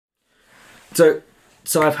So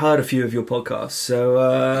I've heard a few of your podcasts.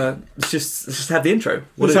 So let's just have the intro.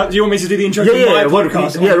 Do you want me to do the intro? Yeah. For my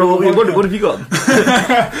podcast? What have you got?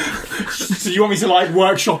 So you want me to like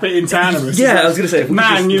workshop it into Animus? Yeah, I was going to say.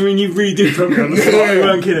 Man, you really did put me on the spot. You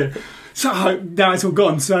weren't kidding. So now it's all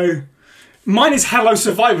gone. So mine is Hello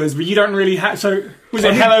Survivors, but you don't really have. So was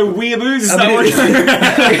it Hello Weeaboos?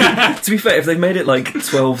 To be fair, if they've made it like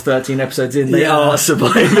 12, 13 episodes in, they are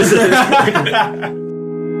survivors.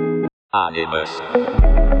 Animus.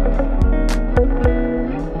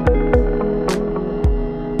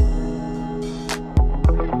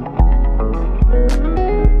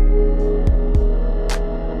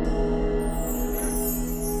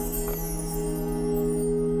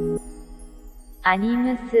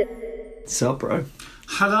 Animus. Sup, bro?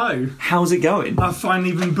 Hello. How's it going? I've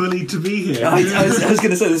finally been bullied to be here. I was going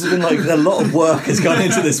to say, this has been like a lot of work has gone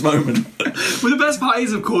into this moment. Well, the best part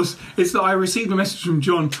is, of course, is that I received a message from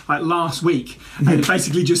John like last week, and it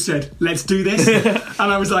basically just said, "Let's do this."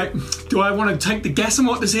 And I was like, "Do I want to take the guess on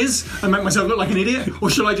what this is and make myself look like an idiot, or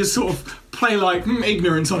should I just sort of play like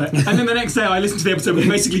ignorance on it?" And then the next day, I listened to the episode, and he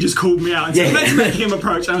basically just called me out and said, "Let's make him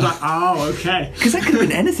approach." And I was like, "Oh, okay." Because that could have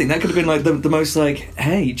been anything. That could have been like the most like,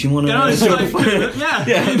 "Hey, do you want to?"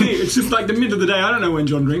 Yeah. It's just like the middle of the day. I don't know when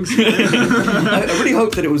John drinks. I really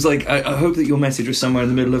hope that it was like. I hope that your message was somewhere in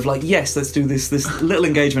the middle of like, "Yes, let's do this little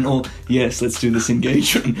engagement," or "Yes, let's do this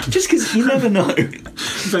engagement." Just because you never know.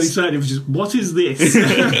 Very certain it was just, "What is this?"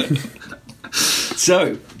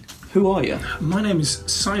 So, who are you? My name is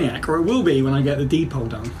Cyniac, or it will be when I get the D-poll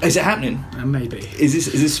done. Is it happening? Maybe. Is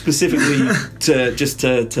this specifically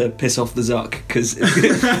to piss off the Zuck? Because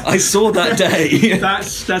I saw that day.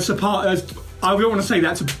 That's a part. I don't want to say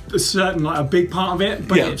that's a certain like a big part of it,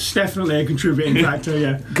 but it's definitely a contributing factor.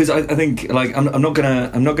 Yeah. Because I think like I'm not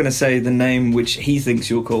gonna say the name which he thinks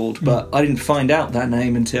you're called, but I didn't find out that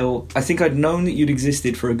name until I think I'd known that you'd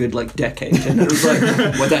existed for a good like decade, and it was like,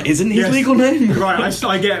 well, that isn't his legal name. Right.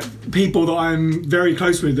 I get people that I'm very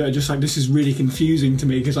close with that are just like, this is really confusing to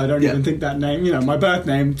me because I don't even think that name. You know, my birth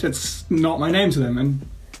name. It's not my name to them, and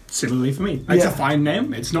similarly for me, it's a fine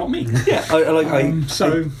name. It's not me. Yeah,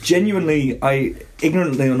 I genuinely,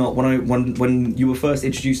 ignorantly or not, when you were first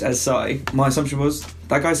introduced as Cy, my assumption was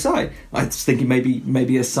that guy's Cy. I was thinking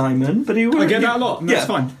maybe a Simon, but I get that a lot. And that's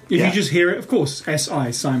fine. If you just hear it, of course,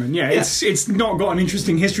 S-I, Simon. Yeah, it's not got an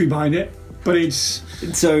interesting history behind it, but it's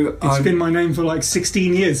been my name for like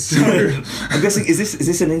 16 years. So I'm guessing is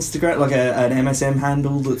this an Instagram, like an MSM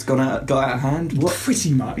handle that's got out of hand? What?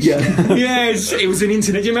 Pretty much. Yeah. It was an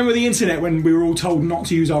internet. Do you remember the internet when we were all told not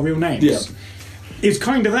to use our real names? Yeah. It's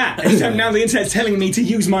kind of that. Except now the internet's telling me to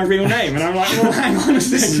use my real name, and I'm like, well, hang on a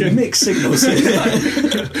second. Mixed signals.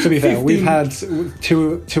 To be fair, we've had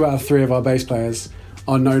two out of three of our bass players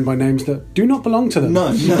are known by names that do not belong to them.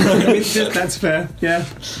 No. That's fair. Yeah.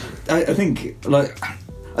 I think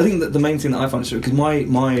that the main thing that I find is because my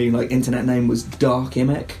like internet name was Dark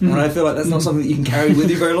Imek, and I feel like that's not something that you can carry with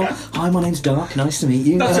you very long. Hi, my name's Dark. Nice to meet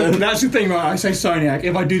you. That's the thing. Right? I say Cyniac.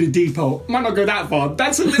 If I do the depot, might not go that far.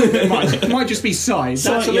 That's a little bit much. It might just be size.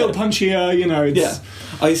 That's a little punchier. You know.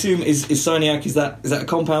 I assume is Cyniac. Is that a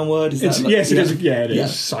compound word? It is. Yeah, it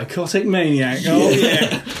is. Psychotic maniac. Oh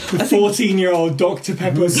yeah. The 14-year-old Dr.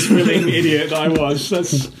 Pepper swilling idiot that I was.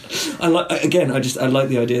 I like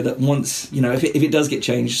the idea that once if it does get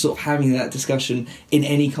changed, sort of having that discussion in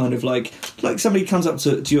any kind of like somebody comes up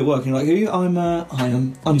to you at work and you're like, who are you?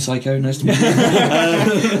 I'm Psycho. Nice to meet you.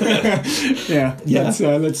 Yeah.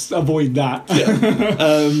 Let's avoid that.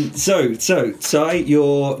 So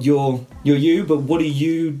you're you, but what do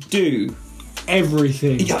you do?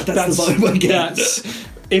 Everything. Yeah, that's the vibe I get.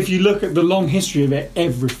 If you look at the long history of it,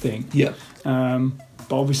 everything. Yeah.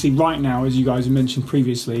 But obviously right now, as you guys have mentioned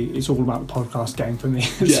previously, it's all about the podcast game for me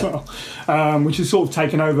as well, which has sort of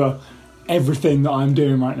taken over everything that I'm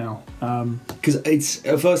doing right now. Because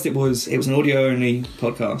at first it was an audio only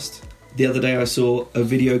podcast. The other day I saw a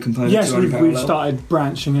video component. Yes, we've started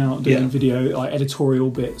branching out, doing video, like editorial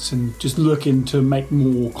bits, and just looking to make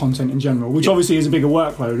more content in general, which obviously is a bigger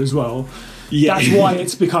workload as well. Yeah. That's why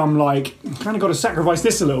it's become like, kind of got to sacrifice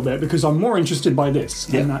this a little bit because I'm more interested by this.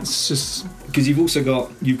 Yeah. And that's just... Because you've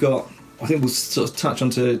got, I think we'll sort of touch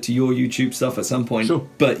onto your YouTube stuff at some point. Sure.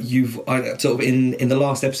 But sort of in the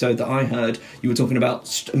last episode that I heard, you were talking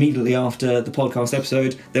about immediately after the podcast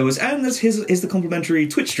episode, there was, and here's the complimentary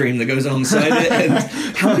Twitch stream that goes on the side. And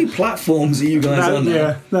how many platforms are you guys on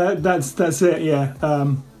now? Yeah, that's it, yeah.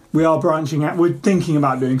 We are branching out. We're thinking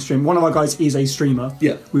about doing stream. One of our guys is a streamer.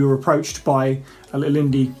 Yeah. We were approached by a little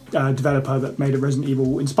indie developer that made a Resident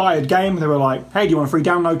Evil inspired game. They were like, "Hey, do you want a free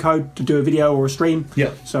download code to do a video or a stream?"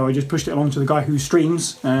 Yeah. So I just pushed it along to the guy who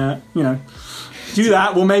streams. Do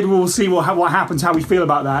that. Well, maybe we'll see what happens, how we feel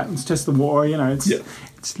about that. Let's test the water.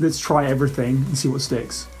 Let's try everything and see what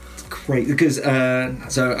sticks. Great, because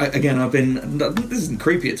I've been, this isn't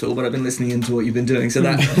creepy at all, but I've been listening into what you've been doing. So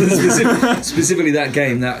that specifically that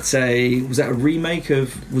game, was that a remake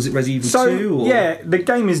of, was it Resident Evil 2? Or? Yeah, the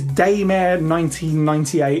game is Daymare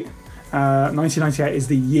 1998. 1998 is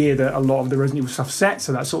the year that a lot of the Resident Evil stuff set,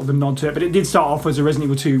 so that's sort of the nod to it. But it did start off as a Resident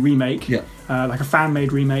Evil 2 remake, like a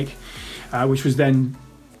fan-made remake, which was then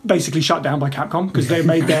basically shut down by Capcom because they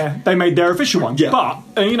made their official one. Yeah. But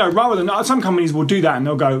rather than some companies will do that and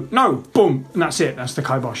they'll go, no, boom, and that's it. That's the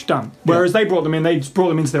kibosh, done. Whereas they brought them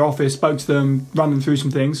into their office, spoke to them, run them through some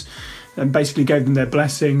things, and basically gave them their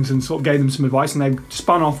blessings and sort of gave them some advice, and they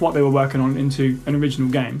spun off what they were working on into an original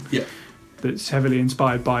game. Yeah. That's heavily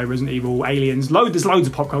inspired by Resident Evil, Aliens. There's loads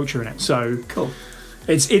of pop culture in it. So cool.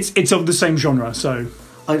 It's of the same genre. So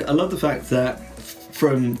I love the fact that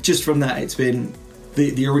from that it's been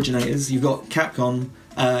the originators. You've got Capcom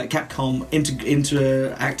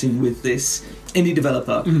interacting with this indie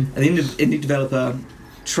developer, and the indie developer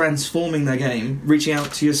transforming their game, reaching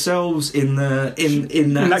out to yourselves in that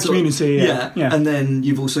community. Yeah. And then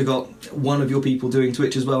you've also got one of your people doing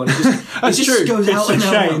Twitch as well, and it just true. goes out and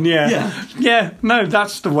out. Yeah. No,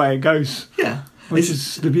 that's the way it goes. Yeah, which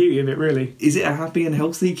is the beauty of it, really. Is it a happy and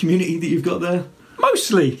healthy community that you've got there?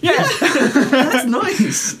 Mostly, yeah. That's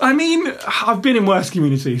nice. I mean, I've been in worse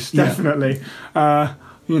communities, definitely.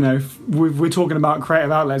 We're talking about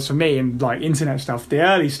creative outlets for me and like internet stuff. The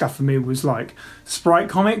early stuff for me was like Sprite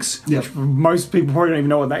comics, which most people probably don't even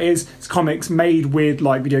know what that is. It's comics made with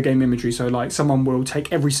like video game imagery. So like someone will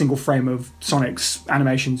take every single frame of Sonic's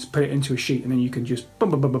animations, put it into a sheet, and then you can just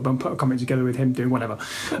put a comic together with him doing whatever.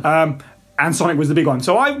 And Sonic was the big one.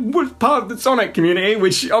 So I was part of the Sonic community,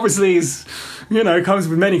 which obviously is, comes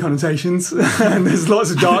with many connotations. And there's lots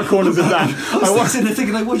of dark corners of that. I was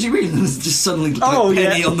thinking, like, what did you read? And there's just suddenly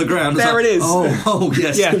penny on the ground. There it is. Oh,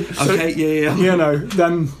 yes. Yeah. Okay, yeah.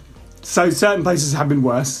 Then, so certain places have been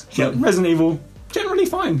worse. Yep. Resident Evil, generally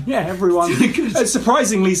fine. Yeah, everyone.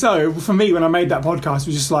 Surprisingly so. For me, when I made that podcast, it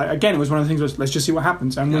was just like, again, it was one of the things, let's just see what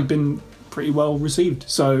happens. And we've been pretty well received.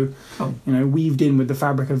 So, weaved in with the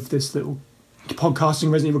fabric of this little podcasting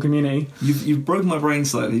Resident Evil community. You've broken my brain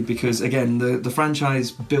slightly because again the franchise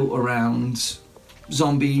built around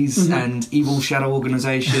zombies and evil shadow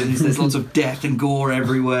organizations. There's lots of death and gore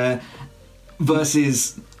everywhere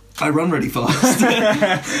versus I run really fast.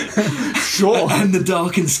 Sure. And the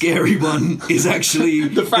dark and scary one is actually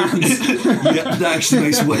the fans. Yeah, that actually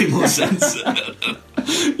makes way more sense.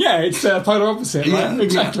 Yeah, it's polar opposite, right? Yeah,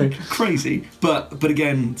 exactly. Yeah, crazy. But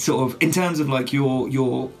again, sort of in terms of like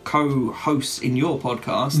your co-hosts in your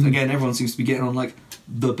podcast, again, everyone seems to be getting on like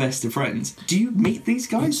the best of friends. Do you meet these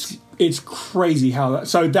guys? It's crazy how that.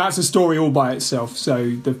 So that's a story all by itself.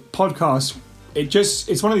 So the podcast.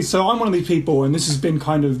 It's one of these. So I'm one of these people, and this has been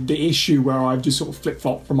kind of the issue where I've just sort of flip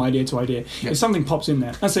flop from idea to idea. If something pops in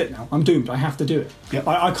there, that's it. Now I'm doomed. I have to do it. Yep.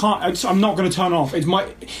 I can't. I'm not going to turn off. If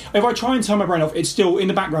I try and turn my brain off, it's still in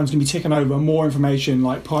the background. It's going to be ticking over more information,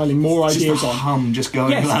 like piling more ideas just a on. Hum just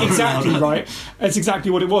going. Yes, exactly right. That's exactly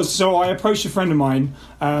what it was. So I approached a friend of mine,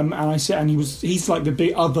 and I said, and he's like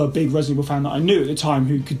the other big Resident Evil fan that I knew at the time,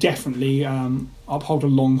 who could definitely uphold a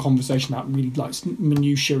long conversation about really like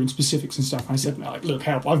minutiae and specifics and stuff. And I said, like, look,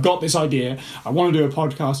 help! I've got this idea. I want to do a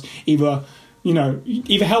podcast. Either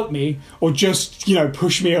help me or just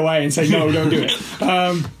push me away and say no, don't do it.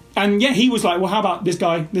 And he was like, well, how about this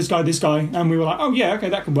guy, and we were like, oh yeah, okay,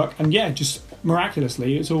 that could work. And just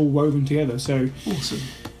miraculously, it's all woven together. So awesome.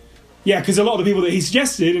 Yeah, because a lot of the people that he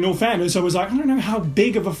suggested, in all fairness, I was like, I don't know how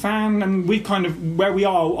big of a fan, and we kind of, where we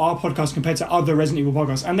are, our podcast compared to other Resident Evil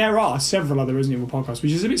podcasts, and there are several other Resident Evil podcasts,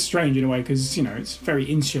 which is a bit strange in a way, because, it's very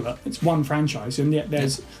insular. It's one franchise, and yet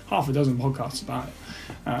there's half a dozen podcasts about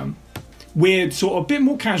it. We're sort of a bit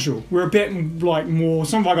more casual. We're a bit like more,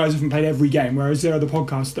 some of our guys haven't played every game, whereas there are the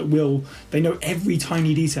podcasts that they know every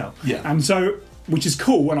tiny detail. Yeah. And so, which is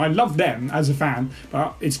cool, and I love them as a fan,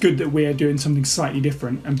 but it's good that we're doing something slightly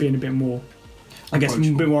different and being a bit more I guess, a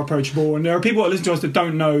bit more approachable. And there are people that listen to us that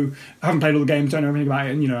don't know, haven't played all the games, don't know everything about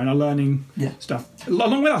it, and are learning stuff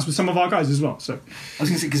along with us, with some of our guys as well. So I was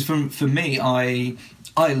going to say, because for me, I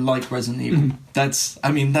like Resident Evil. That's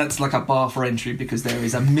like a bar for entry, because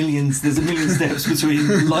there's a million steps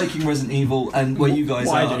between liking Resident Evil and where you guys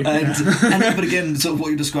are. But again, sort of what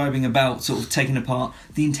you're describing about sort of taking apart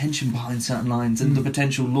the intention behind certain lines and the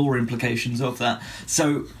potential lore implications of that.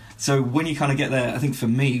 So when you kind of get there, I think for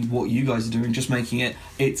me, what you guys are doing, just making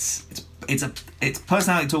it's a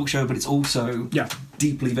personality talk show, but it's also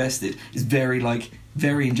deeply vested. It's very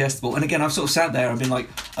ingestible. And again, I've sort of sat there, I've been like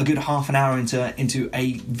a good half an hour into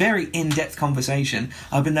a very in-depth conversation.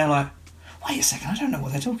 I've been there like, wait a second, I don't know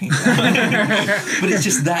what they're talking about. But it's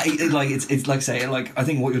just that, it's like I say, I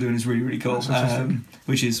think what you're doing is really, really cool.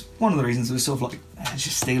 Which is one of the reasons we're sort of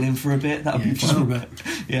just stealing for a bit. That'll be fun. For a bit.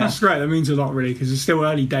 Yeah, that's great. That means a lot, really, because it's still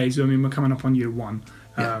early days. I mean, we're coming up on year 1,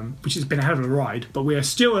 which has been a hell of a ride, but we're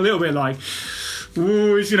still a little bit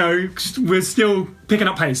we're still picking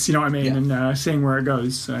up pace, you know what I mean, and seeing where it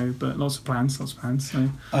goes. So, but lots of plans. So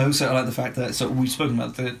I also like the fact that we've spoken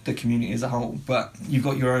about the community as a whole, but you've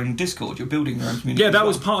got your own Discord. You're building your own community. Yeah, that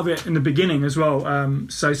was part of it in the beginning as well.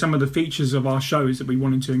 So some of the features of our shows that we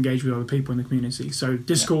wanted to engage with other people in the community. So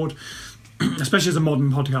Discord. Especially as a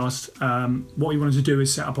modern podcast, what we wanted to do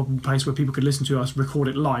is set up a place where people could listen to us, record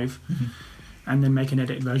it live, and then make an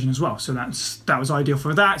edited version as well. So that was ideal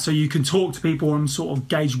for that. So you can talk to people and sort of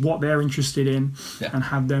gauge what they're interested in and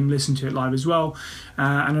have them listen to it live as well.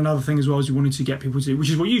 And another thing as well is we wanted to get people to do, which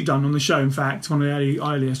is what you've done on the show. In fact, one of the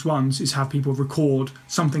earliest ones is have people record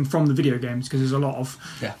something from the video games, because there's a lot of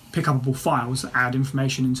pick-upable files that add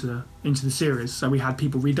information into the series. So we had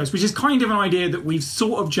people read those, which is kind of an idea that we've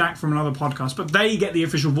sort of jacked from another podcast, but they get the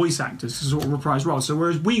official voice actors to sort of reprise roles. So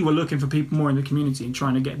whereas we were looking for people more in the community and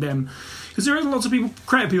trying to get them, because there is lots of people,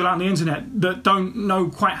 creative people out on the internet that don't know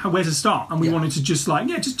quite where to start, and we wanted to just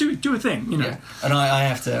just do a thing, And I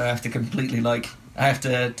have to completely I have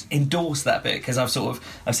to endorse that bit, because I've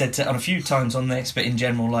said on a few times on this, but in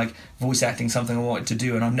general, voice acting something I wanted to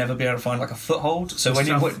do, and I've never been able to find a foothold. So when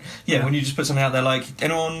you just put something out there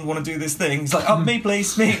anyone want to do this thing, it's me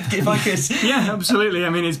please, me if I could. Yeah, absolutely. I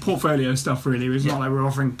mean, it's portfolio stuff really. It's not like we're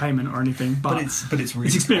offering payment or anything, but it's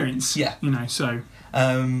really experience. Cool. Yeah, so.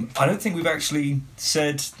 I don't think we've actually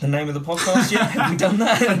said the name of the podcast yet. Have we done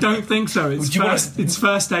that? I don't think so. It's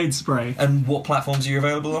First Aid Spray. And what platforms are you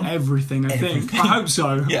available on? Everything, I think. I hope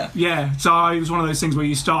so. Yeah. So it was one of those things where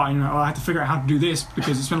you start and I had to figure out how to do this,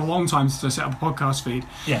 because it's been a long time since I set up a podcast feed.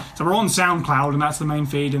 Yeah. So we're on SoundCloud, and that's the main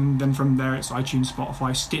feed, and then from there it's iTunes,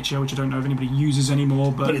 Spotify, Stitcher, which I don't know if anybody uses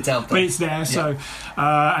anymore, but it's out there. But it's there. Yeah. So,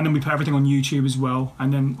 and then we put everything on YouTube as well.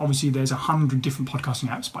 And then obviously there's 100 different podcasting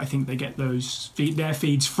apps, but I think they get their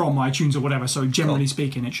feeds from iTunes or whatever, so generally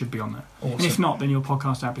speaking it should be on there. Awesome. And if not, then your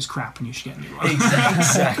podcast app is crap and you should get a new one.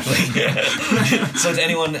 Exactly. Yeah. So to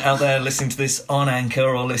anyone out there listening to this on Anchor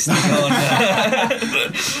or listening on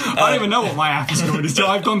I don't even know what my app is called.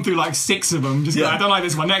 I've gone through 6 of them, I don't like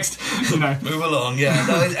this one, next. Move along.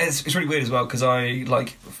 It's really weird as well, because I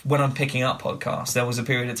when I'm picking up podcasts, there was a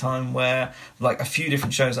period of time where a few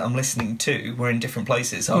different shows that I'm listening to were in different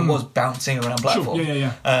places, so I was bouncing around platforms.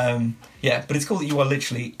 Sure. Yeah, but it's cool that you are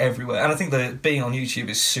literally everywhere, and I think that being on YouTube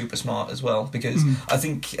is super smart as well, because I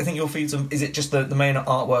think your feeds is it just the main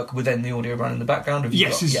artwork within the audio running in the background?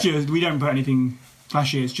 Yes, just we don't put anything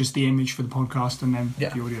flashy. It's just the image for the podcast and then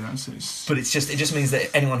the audio. But it just means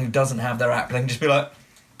that anyone who doesn't have their app, they can just be like,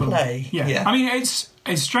 play. Yeah. I mean, it's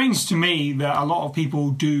strange to me that a lot of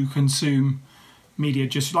people do consume media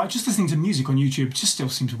just listening to music on YouTube just still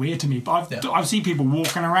seems weird to me, but I've seen people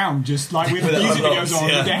walking around just with music videos on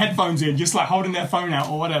with their headphones in, just holding their phone out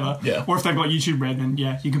or whatever, or if they've got YouTube Red, then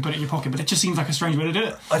you can put it in your pocket, but it just seems like a strange way to do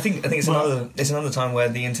it. I think it's another time where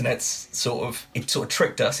the internet's sort of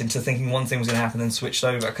tricked us into thinking one thing was going to happen and then switched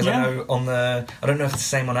over, because I know I don't know if it's the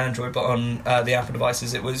same on Android, but on the Apple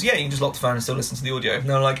devices it was you can just lock the phone and still listen to the audio, and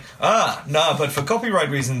they're like, but for copyright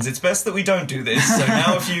reasons it's best that we don't do this, so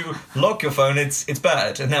now if you lock your phone it's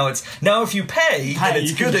bad, and now if you pay then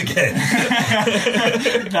it's good again.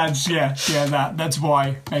 That's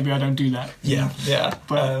why maybe I don't do that.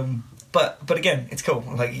 But again, it's cool.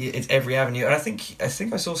 It's every avenue, and I think I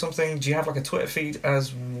saw something. Do you have a Twitter feed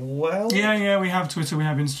as well? Yeah, we have Twitter, we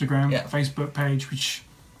have Instagram, Facebook page, which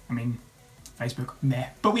I mean, Facebook, meh,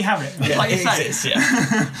 but we have it. Yeah, it exists.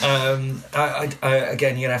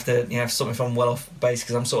 Again, you're gonna have to stop me if I'm well off base,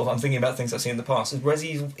 because I'm thinking about things I've seen in the past. Is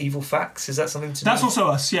Resident Evil Facts? Is that something to do? That's also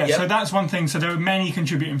us. Yeah. So that's one thing. So there are many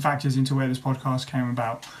contributing factors into where this podcast came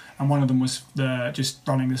about. and one of them was just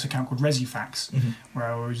running this account called ResiFacts, where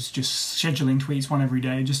I was just scheduling tweets one every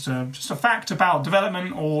day, just a fact about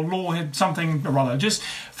development or law, something or other. Just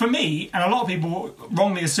for me, and a lot of people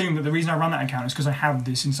wrongly assume that the reason I run that account is because I have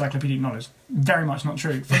this encyclopedic knowledge. Very much not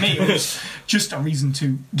true. For me, it was just a reason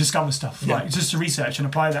to discover stuff, like just to research and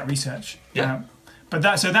apply that research. Yeah. But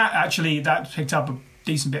that picked up a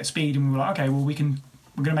decent bit of speed, and we were like, okay, well, we're going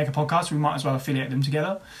to make a podcast. We might as well affiliate them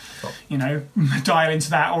together. Cool. You know, dial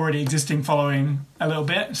into that already existing following a little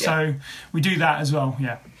bit. So we do that as well.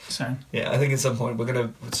 Yeah. So I think at some point we're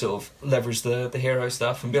going to sort of leverage the hero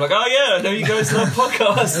stuff and be like, oh yeah, I know you guys love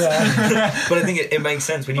podcasts. But I think it makes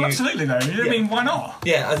sense when absolutely though. I mean, why not?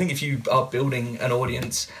 Yeah, I think if you are building an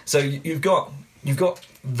audience, so you've got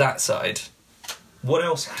that side. What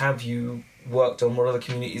else have you worked on? What other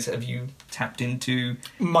communities have you tapped into?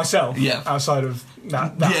 Myself, outside of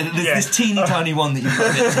that. This teeny tiny one that you've put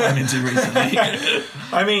a bit of time into recently.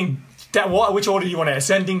 I mean, which order do you want it?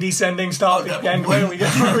 Ascending, descending, start, end? Where are we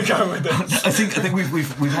going with this? I think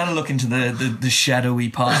we've had a look into the shadowy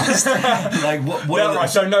past. Like what? Right.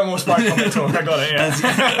 So no more Sprite Comic talk. I got it.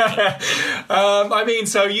 Yeah. I mean,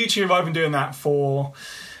 so YouTube, I've been doing that for.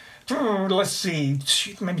 Let's see,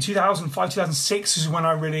 maybe 2005, 2006 is when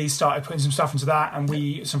I really started putting some stuff into that,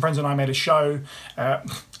 and some friends and I made a show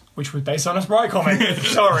which was based on a Sprite comic.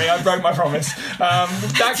 Sorry, I broke my promise.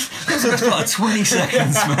 That was like 20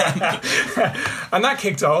 seconds, man. And that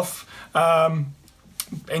kicked off.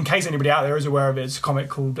 In case anybody out there is aware of it, it's a comic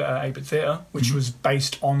called 8-Bit Theatre, which was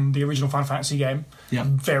based on the original Final Fantasy game,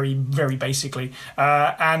 very, very basically.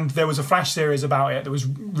 And there was a Flash series about it that was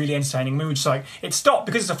really entertaining. We were just like, it stopped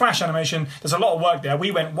because it's a Flash animation. There's a lot of work there.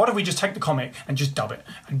 We went, what if we just take the comic and just dub it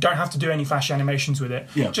and don't have to do any Flash animations with it,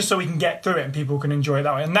 just so we can get through it and people can enjoy it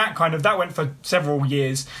that way. And that went for several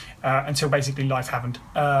years until basically life happened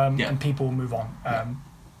and people move on.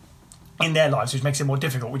 In their lives, which makes it more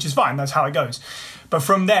difficult, which is fine, that's how it goes. But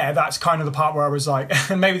from there, that's kind of the part where I was like,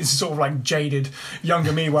 and maybe this is sort of like jaded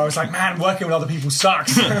younger me, where I was like, man, working with other people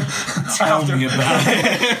sucks. Tell me about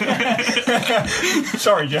it.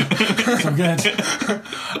 Sorry, Joe. I'm good.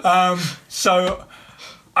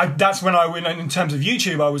 That's when I went, in terms of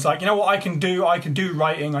YouTube, I was like, you know what I can do? I can do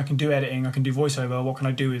writing, I can do editing, I can do voiceover. What can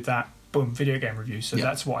I do with that? Boom, video game review. So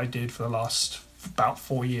that's what I did for the last about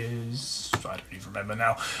 4 years. I don't even remember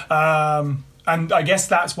now. And I guess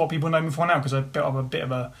that's what people know me for now, because I've built up a bit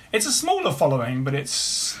of a... It's a smaller following, but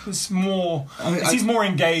it's more... It's more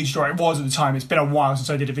engaged, or it was at the time. It's been a while since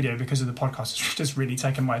I did a video because of the podcast. It's just really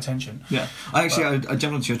taken my attention. Yeah. I jumped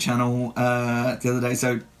onto your channel the other day.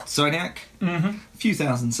 So, Soniac, a few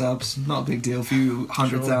thousand subs, not a big deal. A few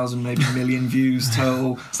 100,000, maybe a million views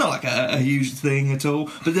total. It's not like a huge thing at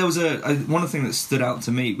all. But there was one of the things that stood out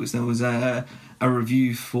to me was there was a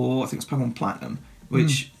review for, I think it's Pokemon Platinum,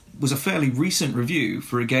 which... was a fairly recent review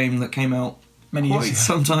for a game that came out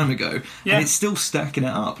some time ago, and it's still stacking it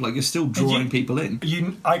up. Like, you're still drawing people in.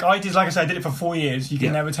 I did it for 4 years. You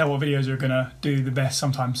can never tell what videos are going to do the best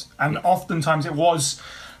sometimes, and oftentimes it was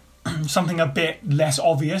something a bit less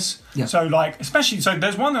obvious. So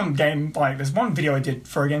there's one game, like there's one video I did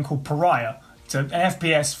for a game called Pariah. It's an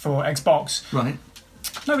FPS for Xbox. Right.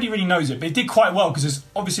 Nobody really knows it, but it did quite well because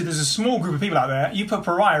there's a small group of people out there. You put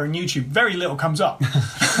Pariah in YouTube, very little comes up. So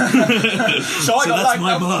that's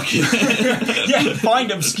my market.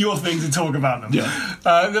 Find obscure things and talk about them.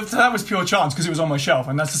 That was pure chance because it was on my shelf,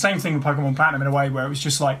 and that's the same thing with Pokemon Platinum in a way, where it was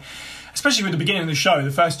just like, especially with the beginning of the show,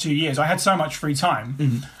 the first 2 years, I had so much free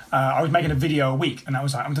time. I was making a video a week, and I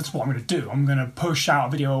was like, that's what I'm going to do. I'm going to push out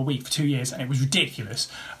a video a week for 2 years, and it was ridiculous.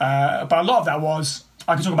 But a lot of that was,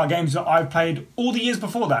 I can talk about games that I've played all the years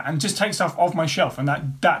before that and just take stuff off my shelf, and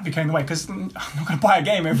that became the way, because I'm not going to buy a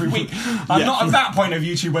game every week. I'm not at that point of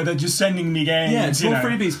YouTube where they're just sending me games. Yeah, it's more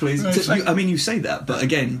freebies, please. You say that, but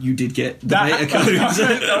again, you did get the beta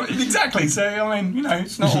code. Exactly, so I mean,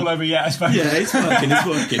 it's not all over yet, I suppose. Yeah, it's working.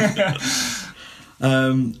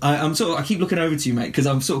 I keep looking over to you, mate, because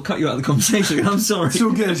I've sort of cut you out of the conversation. I'm sorry. It's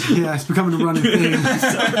all good. Yeah, it's becoming a running thing.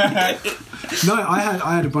 No,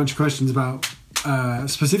 I had a bunch of questions about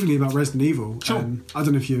specifically about Resident Evil. Sure. I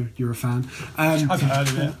don't know if you're a fan. I've heard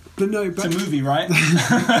of it. But it's a movie, right?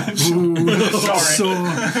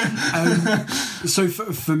 Sorry. So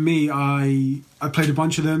for me, I played a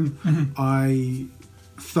bunch of them.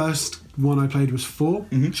 First one I played was 4.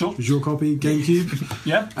 Sure. It was your copy, GameCube.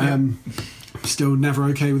 Still never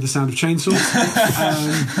okay with the sound of chainsaws.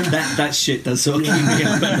 That shit does sort of keep me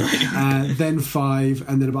up at night. Then 5,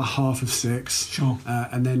 and then about half of 6. Sure.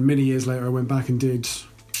 And then many years later, I went back and did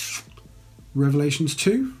Revelations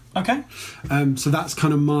 2. Okay. So that's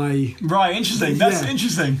kind of my... Right, interesting. That's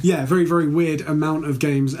interesting. Yeah, very, very weird amount of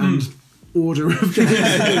games and order of games.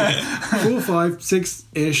 4, 5,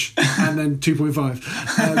 6-ish, and then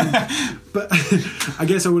 2.5. But I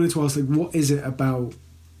guess I wanted to ask, like, what is it about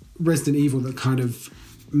Resident Evil that kind of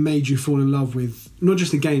made you fall in love with not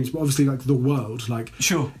just the games, but obviously like the world? Like,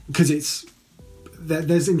 sure. Because it's...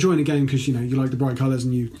 There's enjoying a game because you like the bright colours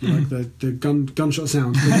and you like the gunshot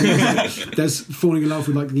sounds. There's falling in love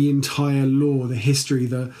with like the entire lore, the history,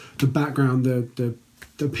 the background,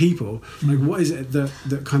 the people. Like, what is it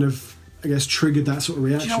that kind of, I guess, triggered that sort of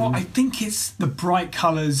reaction? Do you know what? I think it's the bright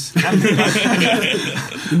colours. And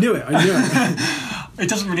I knew it. It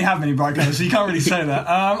doesn't really have many bright colours, so you can't really say that.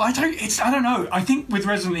 I don't know. I think with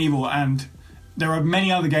Resident Evil, and there are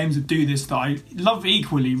many other games that do this that I love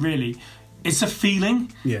equally. Really. It's a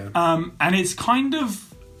feeling, and it's kind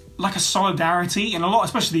of like a solidarity in a lot,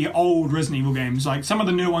 especially the old Resident Evil games. Like some of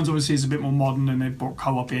the new ones, obviously, is a bit more modern, and they've brought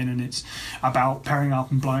co-op in, and it's about pairing up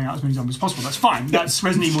and blowing out as many zombies as possible. That's fine. That's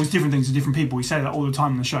Resident Evil is different things to different people. We say that all the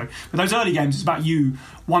time on the show. But those early games, it's about you,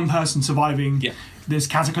 one person surviving this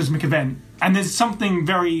cataclysmic event, and there's something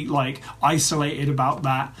very like isolated about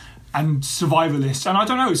that. And survivalist, and I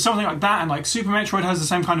don't know, something like that. And like Super Metroid has the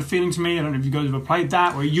same kind of feeling to me. I don't know if you guys ever played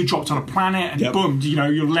that, where you dropped on a planet and boom,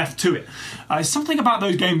 you're left to it. Something about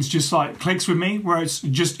those games just like clicks with me, where it's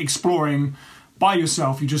just exploring by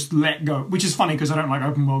yourself. You just let go, which is funny because I don't like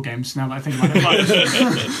open world games now that I think about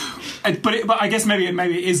it. But I guess maybe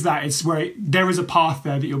it is that it's where there is a path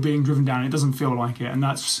there that you're being driven down. It doesn't feel like it, and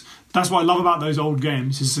that's what I love about those old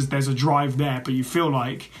games. Is there's a drive there, but you feel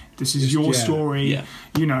like this is your story. Yeah.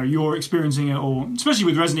 You're experiencing it all. Especially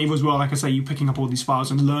with Resident Evil as well. Like I say, you picking up all these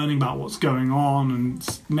files and learning about what's going on. And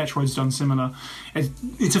Metroid's done similar.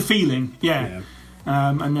 It's a feeling,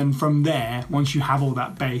 and then from there, once you have all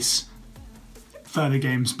that base, further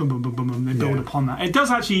games, boom, boom, boom, boom, boom, they build upon that. It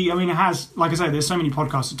does actually, I mean, it has, like I say, there's so many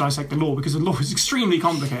podcasts that dissect the lore because the lore is extremely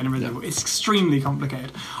complicated in Resident Evil. It's extremely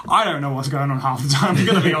complicated. I don't know what's going on half the time, I'm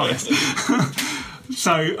going to be honest.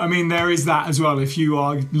 So, I mean, there is that as well if you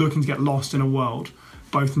are looking to get lost in a world,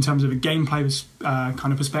 both in terms of a gameplay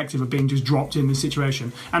kind of perspective of being just dropped in this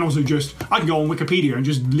situation, and also just, I can go on Wikipedia and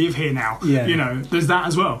just live here now. Yeah. There's that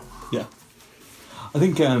as well. Yeah. I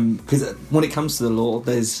think because when it comes to the lore,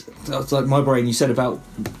 there's like my brain. You said about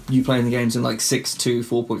you playing the games in like 6 to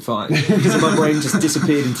 4.5 because my brain just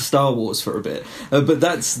disappeared into Star Wars for a bit. But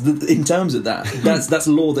that's in terms of that's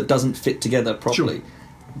lore that doesn't fit together properly. Sure.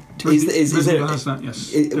 Is there has that,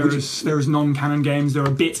 yes. There is non-canon games. There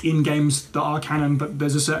are bits in games that are canon, but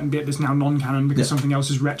there's a certain bit that's now non-canon because something else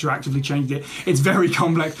has retroactively changed it. It's very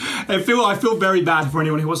complex. I feel very bad for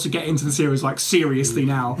anyone who wants to get into the series like seriously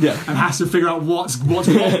now and has to figure out what's what.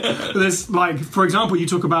 There's like, for example, you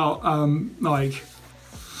talk about like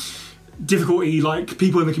difficulty, like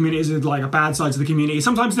people in the community is like a bad side to the community.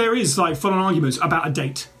 Sometimes there is like full-on arguments about a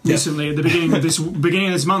date. Recently, at the beginning of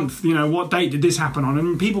this month, what date did this happen on?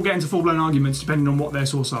 And people get into full-blown arguments depending on what their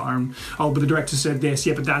source are. And but the director said this,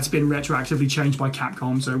 but that's been retroactively changed by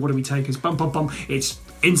Capcom. So what do we take as bum bum bum? It's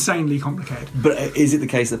insanely complicated. But is it the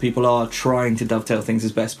case that people are trying to dovetail things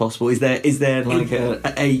as best possible? Is there like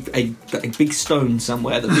a big stone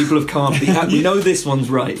somewhere that people have carved? We know this one's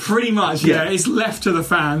right. Pretty much, yeah. It's left to the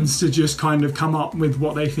fans to just kind of come up with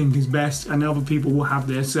what they think is best, and other people will have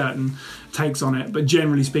their certain takes on it. But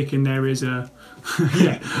generally speaking, there is a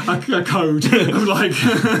code of like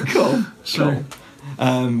cool. So.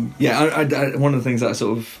 One of the things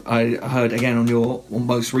that I heard again on your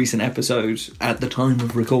most recent episode at the time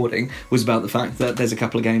of recording was about the fact that there's a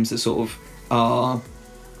couple of games that sort of are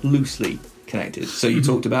loosely connected. So you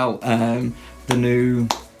talked about the new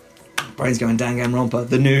brain's going Danganronpa,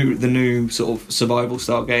 the new sort of survival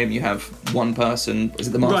style game. You have one person, is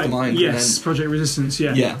it the mastermind? Right, yes, Project Resistance,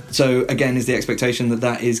 yeah. So again, is the expectation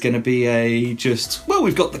that is going to be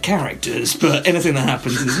we've got the characters, but anything that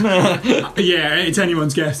happens is yeah, it's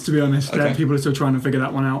anyone's guess, to be honest. Okay. People are still trying to figure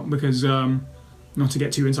that one out because not to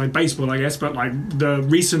get too inside baseball, I guess, but like the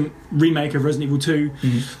recent remake of Resident Evil 2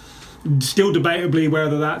 still debatably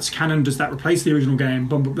whether that's canon, does that replace the original game,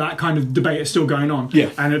 but that kind of debate is still going on.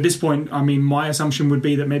 And at this point, I mean, my assumption would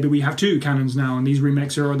be that maybe we have two canons now and these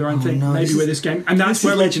remakes are their own thing. No, maybe with this game, and that's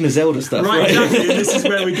where Legend of Zelda stuff, right? Exactly. And this is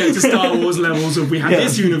where we get to Star Wars levels of we have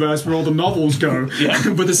this universe where all the novels go,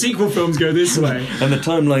 but the sequel films go this way, and the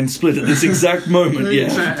timeline split at this exact moment.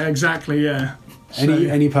 Exactly.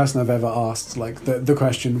 Any person I've ever asked like the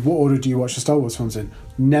question, what order do you watch the Star Wars films in?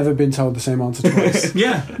 Never been told the same answer twice.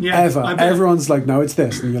 Ever. Everyone's like, no, it's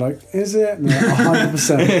this, and you're like, is it? And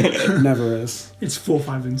 100% never is. It's 4,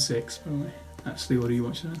 5, and 6. Probably. That's the order you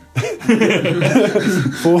watch then.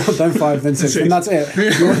 4, then 5, then 6, and that's it.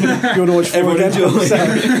 You want to watch 4 Everyone again? enjoy.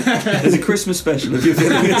 There's a Christmas special if you're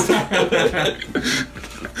feeling it.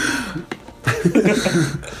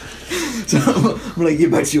 So I'm going to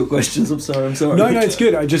get back to your questions. I'm sorry. No, it's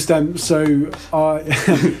good. I just there's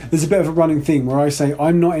a bit of a running theme where I say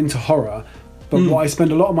I'm not into horror, but what I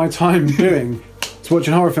spend a lot of my time doing is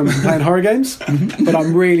watching horror films and playing horror games. But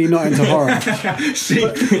I'm really not into horror. See,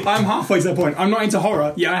 I'm halfway to that point. I'm not into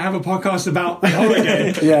horror. Yeah, I have a podcast about a horror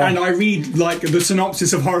game, and I read like the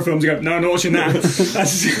synopsis of horror films. And go, no, I'm not watching that.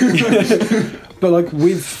 That's But like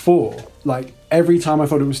with 4, like every time I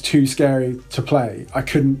thought it was too scary to play, I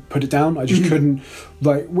couldn't put it down. I just couldn't.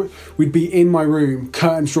 Like we'd be in my room,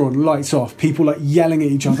 curtains drawn, lights off, people like yelling at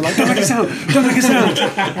each other, like, "Don't make a sound! Don't make a sound!"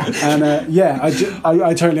 And I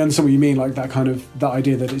totally understand what you mean. Like that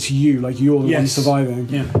idea that it's you, like you're the one surviving.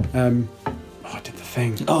 Yeah. I did the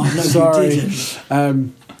thing. Oh no, sorry. you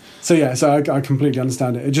didn't. So I completely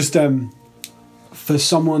understand it. It just for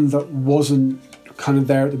someone that wasn't kind of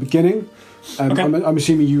there at the beginning. I'm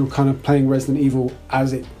assuming you were kind of playing Resident Evil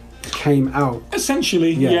as it came out.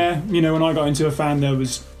 Essentially, yeah. You know, when I got into a fan, there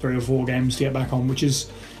was 3 or 4 games to get back on, which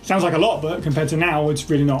sounds like a lot, but compared to now, it's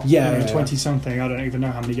really not. 20 something. I don't even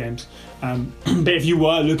know how many games. But if you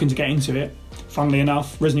were looking to get into it, funnily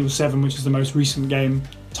enough, Resident Evil 7, which is the most recent game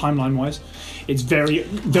timeline-wise, it's very,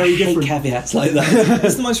 very different. Caveats like that.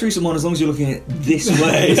 It's the most recent one as long as you're looking at it this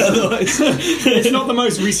way. Otherwise, it's not the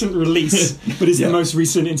most recent release, but it's the most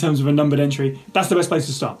recent in terms of a numbered entry. That's the best place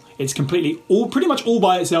to start. It's pretty much all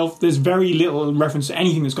by itself. There's very little reference to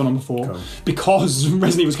anything that's gone on before because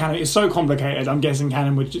Resident Evil's canon is so complicated. I'm guessing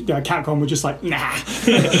Capcom were just like, nah,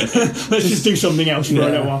 let's just do something else for a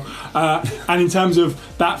little while. And in terms of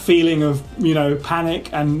that feeling of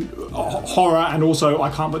panic and horror, and also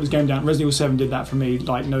I can't put this game down. Resident Evil 7 did that for me,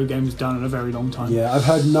 like no game's done in a very long time. Yeah, I've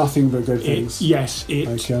heard nothing but good things. I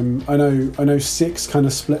know 6 kind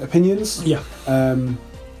of split opinions. Yeah. And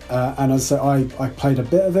I'd say I played a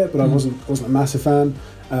bit of it, but I wasn't a massive fan.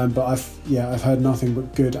 But I've heard nothing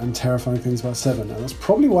but good and terrifying things about 7, and that's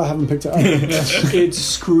probably why I haven't picked it up. It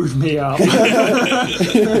screwed me up.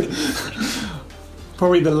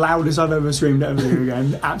 Probably the loudest I've ever screamed at a video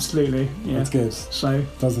game. Absolutely. Yeah. That's good. So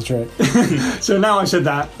that's the trick. So now I said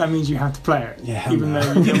that means you have to play it. Yeah. Even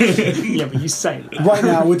though yeah, but you say that. Right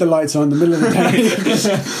now with the lights on in the middle of the day,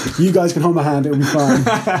 you guys can hold my hand. It'll be fine.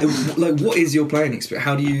 Like, what is your playing experience?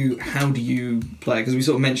 How do you play? Because we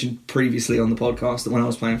sort of mentioned previously on the podcast that when I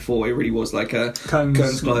was playing 4, it really was like a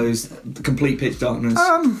curtains closed, complete pitch darkness.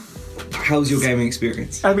 How's your gaming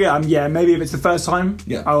experience? Maybe if it's the first time,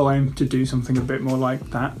 Yeah. I'll aim to do something a bit more like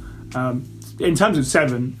that. In terms of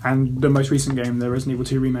 7 and the most recent game, the Resident Evil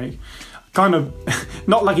 2 remake, kind of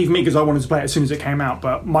not lucky for me because I wanted to play it as soon as it came out,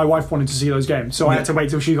 but my wife wanted to see those games, so I had to wait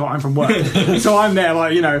till she got home from work. So I'm there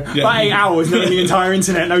like about 8 hours knowing the entire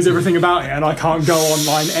internet knows everything about it, and I can't go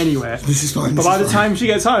online anywhere. This is fine. But by the time she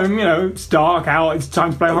gets home, it's dark out, it's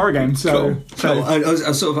time to play a horror game. So, cool. I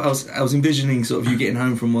was envisioning sort of you getting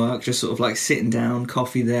home from work, just sort of like sitting down,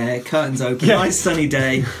 coffee there, curtains open, nice sunny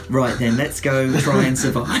day. Right then, let's go try and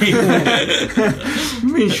survive.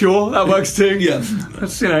 Sure, that works too. Yeah,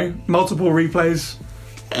 that's multiple replays.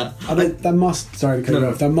 That must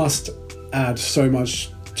that must add so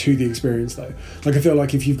much to the experience though. Like I feel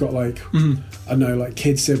like if you've got like I don't know, like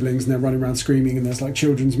kid siblings and they're running around screaming and there's like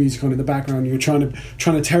children's music on in the background and you're trying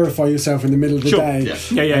to terrify yourself in the middle of the day.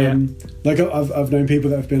 Yeah. Like I've known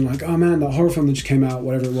people that have been like, oh man, that horror film that just came out,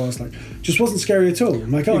 whatever it was, like just wasn't scary at all.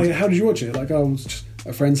 I'm like, oh, how did you watch it? Like, oh, it was just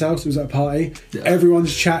a friend's house, it was at a party,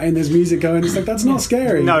 everyone's chatting, there's music going, it's like, that's not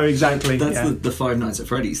scary. No, exactly. That's the Five Nights at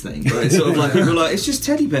Freddy's thing, right? It's sort of like, people are like, it's just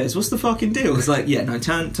teddy bears, what's the fucking deal? It's like, yeah, no,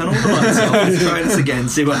 turn all the lights off, let's try this again,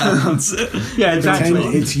 see what happens. Yeah, exactly.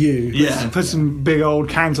 Pretend it's you. Yeah. Put some big old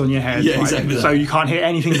cans on your head, exactly so you can't hear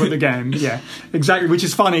anything but the game. Yeah, exactly, which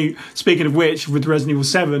is funny. Speaking of which, with Resident Evil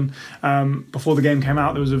 7, before the game came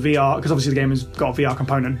out, there was a VR, because obviously the game has got a VR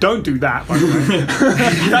component. Don't do that, by the way.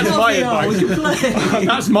 That's my advice.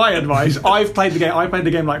 That's my advice. I played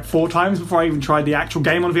the game like 4 times before I even tried the actual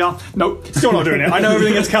game on VR. Nope, still not doing it. I know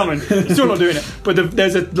everything that's coming. Still not doing it. But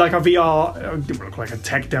there's a VR, it didn't look like a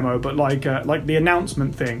tech demo, but like the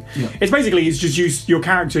announcement thing. Yeah. It's basically just your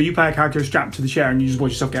character. You play a character strapped to the chair and you just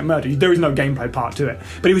watch yourself get murdered. There is no gameplay part to it.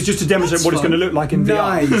 But it was just to demonstrate what it's going to look like in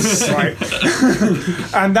VR. Right?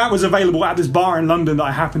 And that was available at this bar in London that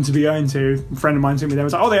I happened to be going to. A friend of mine took me there.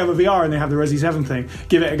 Was like, oh, they have a VR and they have the Resi 7 thing.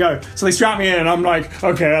 Give it a go. So they strapped me in and I'm like like,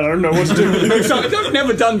 okay, I don't know what to do. So I've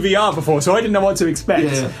never done VR before, so I didn't know what to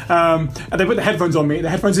expect. Yeah. And they put the headphones on me. The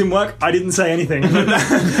headphones didn't work. I didn't say anything. I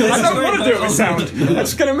don't want to do it with sound.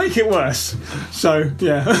 That's going to make it worse. So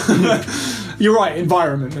yeah, you're right.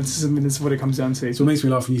 Environment. That's what it comes down to. So it makes me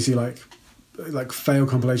laugh when you see like fail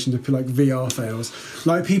compilations of like VR fails,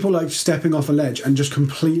 like people like stepping off a ledge and just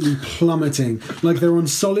completely plummeting, like they're on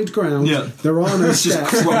solid ground. Yeah. There are no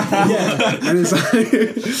steps. Yeah, and it's like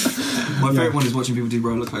My favourite one is watching people do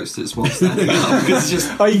roller coasters while standing up. It's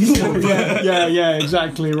just yeah,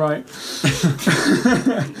 exactly right.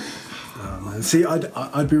 See,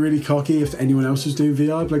 I'd be really cocky if anyone else was doing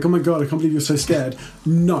VR. I'd be like, oh my god, I can't believe you're so scared.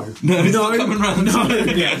 No, it's not coming round. No,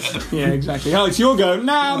 yeah, exactly. Alex, your go.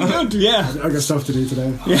 Nah, I'm good. Yeah, I got stuff to do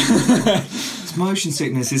today. It's motion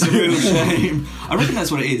sickness. It's a real shame. I reckon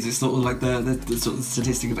that's what it is. It's sort of like the sort of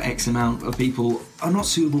statistic of X amount of people are not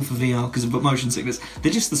suitable for VR because of motion sickness.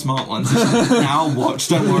 They're just the smart ones. It's like, now I'll watch.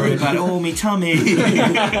 Don't worry about it. Oh, me tummy.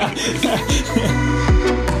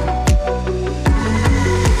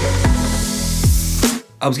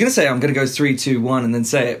 I was going to say I'm going to go 3, 2, 1 and then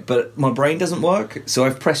say it, but my brain doesn't work, so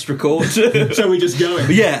I've pressed record. So we just go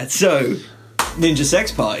in. Yeah, so Ninja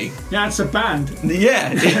Sex Party. Yeah, it's a band.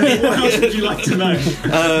 Yeah. What else would you like to know?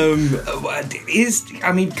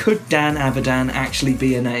 Could Dan Avidan actually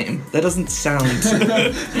be a name? That doesn't sound.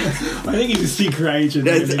 I think he's a secret agent.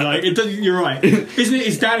 Really. Like, you're right, isn't it?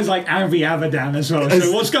 His dad is like Avi Avidan as well.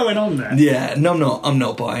 So what's going on there? Yeah, no, I'm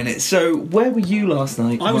not buying it. So where were you last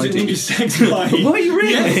night? I was at Ninja Sex Party. Were you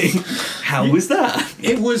really? Yes. How was that?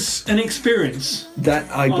 It was an experience. That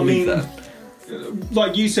I believe that.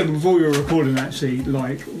 Like you said before we were recording, actually,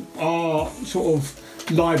 like our sort of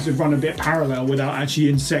lives have run a bit parallel without actually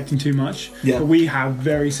intersecting too much. Yeah. But we have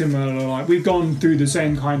very similar. Like we've gone through the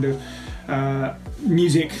same kind of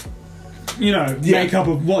music. Makeup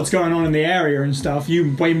of what's going on in the area and stuff.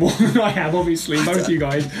 You way more than I have, obviously. Both you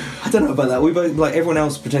guys. I don't know about that. We both everyone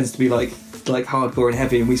else pretends to be like hardcore and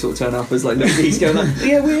heavy, and we sort of turn up as like he's going like,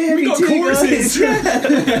 yeah, we're heavy. We got too, choruses.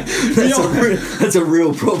 That's a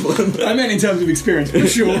real problem. I meant in terms of experience, for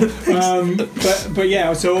sure. But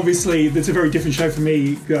yeah, so obviously that's a very different show for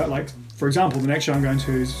me. Like for example, the next show I'm going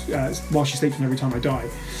to is While She Sleeps and Every Time I Die.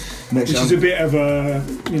 Which is a bit of a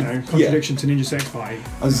contradiction to Ninja Sex Party.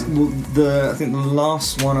 I think the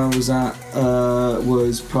last one I was at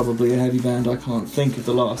was probably a heavy band. I can't think of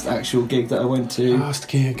the last actual gig that I went to. Last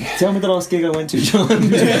gig. Tell me the last gig I went to,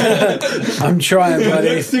 John. I'm trying, buddy.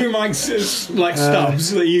 Let's do like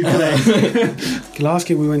stubs that you collect. Last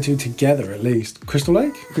gig we went to together, at least. Crystal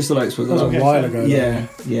Lake? Crystal Lakes was a while ago.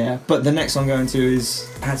 Yeah. But the next one I'm going to is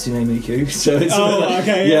Hatsune Miku. So it's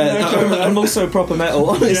okay. Yeah, I'm also proper metal,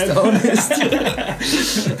 honest.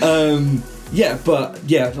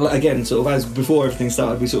 Again, sort of as before everything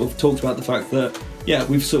started, we sort of talked about the fact that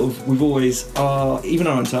we've always even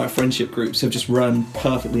our entire friendship groups have just run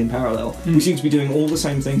perfectly in parallel. We seem to be doing all the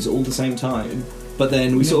same things at all the same time, but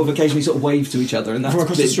then we sort of occasionally sort of wave to each other, and that's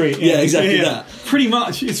across the street. Yeah, exactly that. Pretty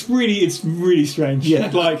much, it's really strange.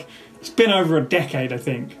 Yeah, like it's been over a decade, I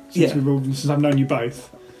think, since I've known you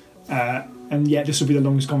both. And yet, this will be the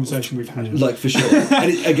longest conversation we've had. Like, for sure.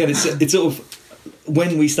 And it's sort of,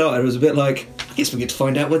 when we started, it was a bit like, I guess we get to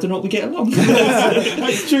find out whether or not we get along.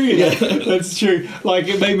 That's true, That's true. Like,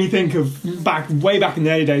 it made me think of way back in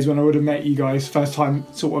the early days when I would have met you guys, first time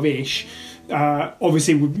sort of ish.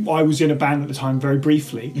 Obviously, I was in a band at the time very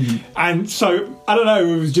briefly, and so I don't know,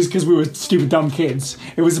 it was just because we were stupid dumb kids.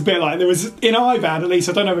 It was a bit like there was in our band, at least.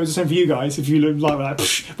 I don't know if it was the same for you guys, if you looked like that,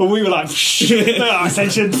 but we were like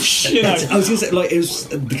attention. I was gonna say, like, it was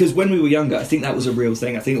because when we were younger, I think that was a real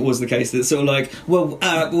thing. I think it was the case that sort of like, well,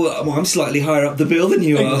 I'm slightly higher up the bill than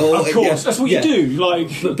you are. Or, of course, that's what you do. Like,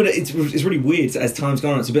 but it's really weird as time's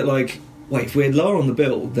gone on. It's a bit like, wait, if we're lower on the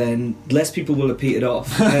bill, then less people will have petered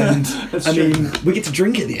off. And I mean, we get to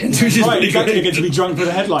drink at the end, which is right, exactly. You get to be drunk for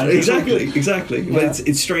the headline. Exactly. Yeah. But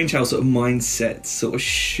it's strange how sort of mindsets sort of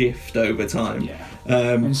shift over time. Yeah.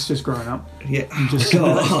 It's just growing up. Yeah.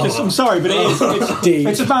 I'm sorry, but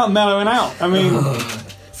it's about mellowing out. I mean,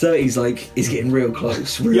 30's like is getting real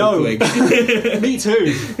close, quick. Me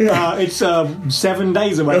too. It's 7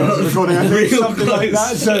 days away from recording. I think something like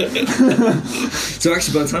that. So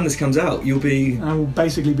actually, by the time this comes out, you'll be. I will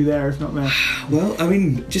basically be there, if not there. Well, I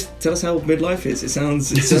mean, just tell us how midlife is. It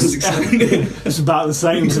sounds exciting. It's about the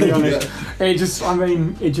same, to be honest. It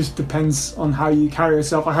just depends on how you carry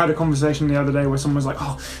yourself. I had a conversation the other day where someone was like,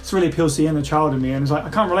 "Oh, this really appeals to the inner child in me," and it's like I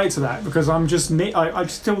can't relate to that because I'm just I'm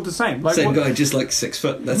still the same. Like, same guy, just like 6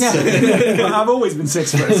 foot. I've always been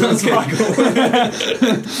 6 foot. So that's okay,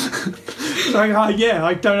 cool.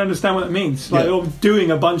 I don't understand what it means. Like, I'm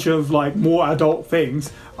doing a bunch of like more adult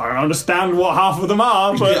things. I don't understand what half of them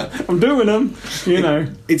are, but I'm doing them. You know,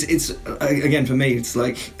 it's again for me. It's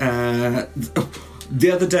like the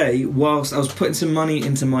other day, whilst I was putting some money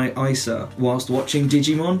into my ISA whilst watching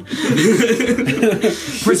Digimon.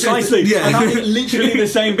 Precisely. Yeah. And I think literally the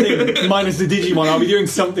same thing, minus the Digimon. I'll be doing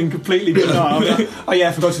something completely different. I'm like, oh yeah,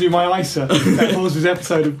 I forgot to do my ISA. That was this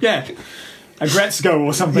episode of a Gretzko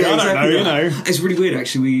or something. I don't know, you know. It's really weird,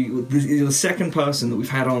 actually. You're the second person that we've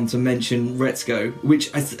had on to mention Retzko,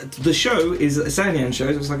 which the show is a Sanyan show.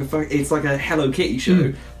 It's like a Hello Kitty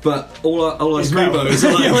show, but all our screamos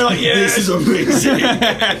are like, we're like, this is amazing.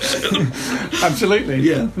 Absolutely.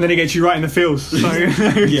 Yeah. And then he gets you right in the feels. So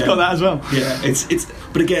you've got that as well. Yeah. It's.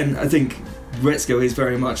 But again, I think Retzko is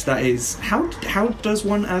very much that is how does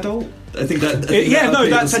one adult. I think that.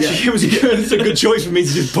 That's actually it's a good choice for me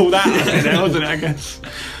to just pull that out there, wasn't it? I guess.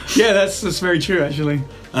 Yeah, that's very true, actually.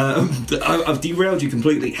 I've derailed you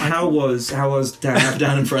completely. How was Dan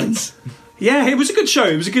and Friends? Yeah, it was a good show.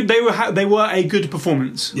 It was a good. They were a good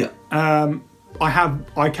performance. Yeah.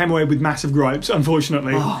 I came away with massive gripes,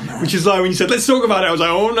 unfortunately. Oh, man. Which is like when you said, "Let's talk about it." I was like,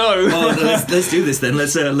 "Oh no!" Let's do this then.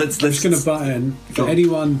 Let's. I'm just going to butt in. For Go on.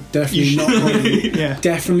 anyone, definitely not me.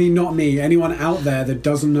 Definitely not me. Anyone out there that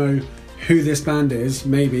doesn't know who this band is,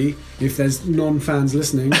 maybe if there's non-fans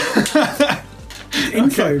listening.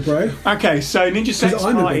 Info, bro. Okay, so Ninja Sex Because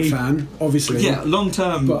I'm Party. a big fan, obviously. Yeah, long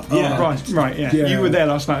term. But, Right. Yeah. You were there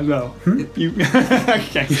last night as well. You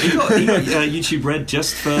okay? He got YouTube Red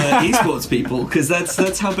just for esports people because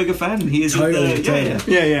that's how big a fan he is. Totally.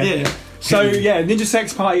 Yeah. So Ninja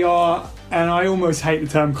Sex Party are, and I almost hate the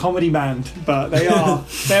term comedy band, but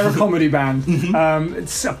they're a comedy band.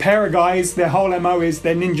 It's a pair of guys. Their whole MO is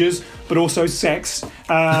they're ninjas, but also sex.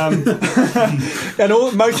 And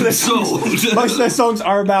most of their songs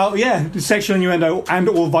are about sexual innuendo and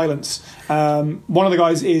or violence. One of the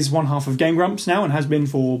guys is one half of Game Grumps now and has been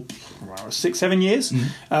for 6-7 years.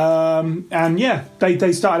 And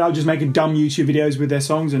they started out just making dumb YouTube videos with their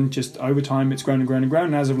songs, and just over time it's grown and grown and grown.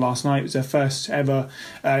 And as of last night, it was their first ever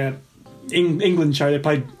England show. They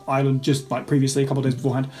played Ireland just like previously, a couple of days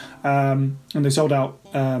beforehand, and they sold out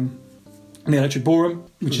in the Electric Ballroom,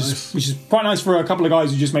 which is quite nice for a couple of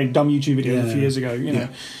guys who just made dumb YouTube videos a few years ago, you know.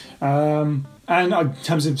 And in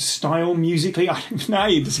terms of style, musically, I don't know how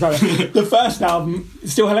you describe it. The first album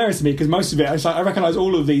is still hilarious to me because most of it, I recognise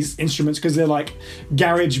all of these instruments because they're like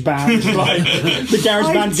garage band, like the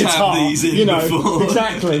garage band guitar, before.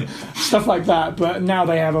 Exactly, stuff like that. But now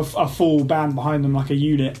they have a full band behind them, like a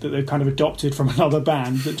unit that they've kind of adopted from another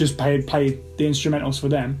band that just played the instrumentals for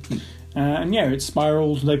them. And it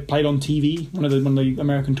spiraled. They played on TV, one of the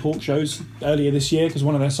American talk shows earlier this year because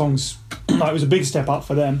one of their songs it was a big step up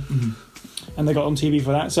for them. And they got on TV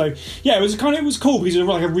for that. So it was cool because it was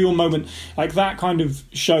like a real moment, like that kind of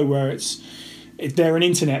show where they're an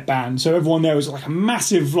internet band, so everyone there was like a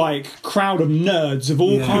massive like crowd of nerds of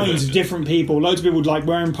all kinds of different people. Loads of people like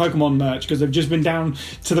wearing Pokemon merch because they've just been down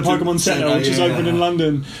to the Pokemon Centre, which is open in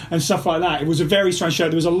London, and stuff like that. It was a very strange show.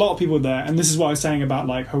 There was a lot of people there, and this is what I was saying about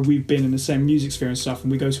like how we've been in the same music sphere and stuff,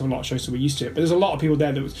 and we go to a lot of shows, so we're used to it. But there's a lot of people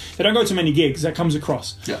there they don't go to many gigs. That comes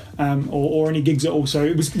across, or any gigs at all. So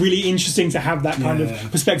it was really interesting to have that kind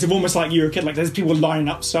of perspective, almost like you're a kid. Like there's people lining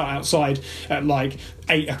up outside at like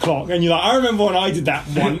 8 o'clock, and you're like, I remember when I did that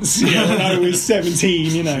once, when I was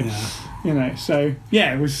 17, you know. So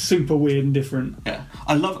it was super weird and different. Yeah,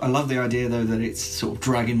 I love the idea though that it's sort of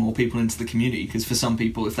dragging more people into the community, because for some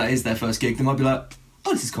people, if that is their first gig, they might be like,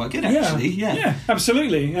 oh, this is quite good actually. Yeah,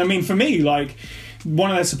 absolutely. I mean, for me, like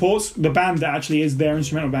one of their supports, the band that actually is their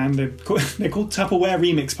instrumental band, they're called Tupperware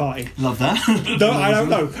Remix Party. Love that. I don't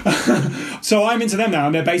know. So I'm into them now,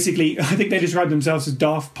 and they're basically, I think they describe themselves as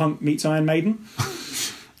Daft Punk meets Iron Maiden.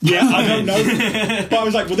 I don't know. But I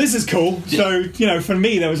was like, well, this is cool. So, for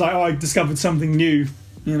me, there was like, I discovered something new,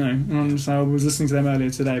 and so I was listening to them earlier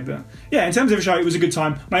today. But in terms of a show, it was a good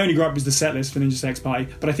time. My only gripe was the set list for Ninja Sex Party,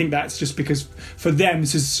 but I think that's just because for them,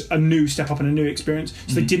 this is a new step up and a new experience.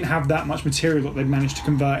 So they didn't have that much material that they'd managed to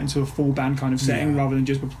convert into a full band kind of setting, rather than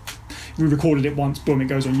just we recorded it once, boom, it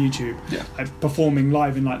goes on YouTube. Performing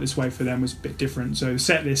live in like this way for them was a bit different. So the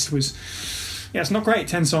set list was... it's not great.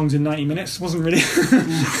 10 songs in 90 minutes. Wasn't really...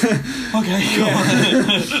 Okay,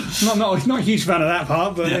 Not a huge fan of that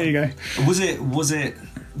part, but there you go.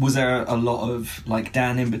 Was there a lot of like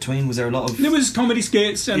Dan in between? Was there a lot of... There was comedy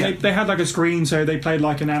skits, and they had like a screen, so they played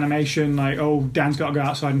like an animation, like, oh, Dan's got to go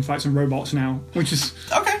outside and fight some robots now, which is...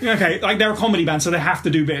 Okay, like they're a comedy band, so they have to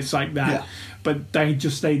do bits like that. But they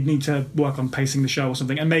need to work on pacing the show or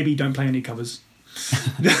something, and maybe don't play any covers.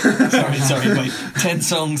 sorry, wait. 10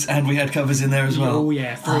 songs and we had covers in there as well. Oh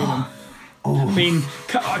yeah, 3 of them. I mean,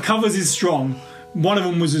 covers is strong. One of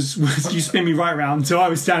them was You Spin Me Right Round, so I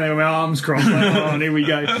was standing there with my arms crossed, like, oh, here we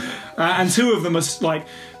go. And 2 of them are like,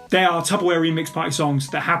 they are Tupperware remix party songs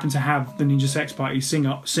that happen to have the Ninja Sex Party sing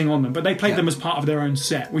on them, but they played them as part of their own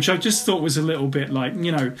set, which I just thought was a little bit like,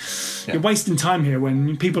 you're wasting time here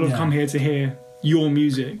when people have come here to hear your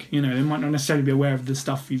music. They might not necessarily be aware of the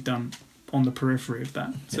stuff you've done on the periphery of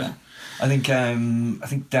that. So. Yeah. I think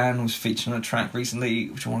Dan was featured on a track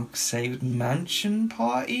recently, which I want to say was Mansion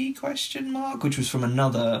Party ? Which was from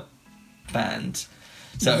another band.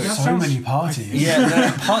 So many parties.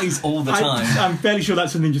 Yeah, parties all the time. I'm fairly sure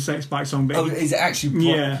that's a Ninja Sex Party song. But is it actually?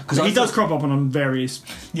 Yeah, because he does crop up on various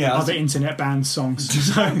other internet band songs.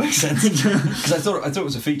 So. That makes sense. Because I thought it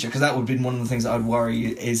was a feature. Because that would have been one of the things that I'd worry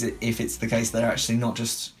is if it's the case they're actually not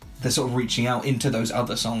just. They're sort of reaching out into those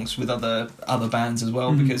other songs with other bands as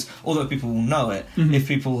well, because although people will know it, if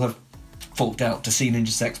people have forked out to see Ninja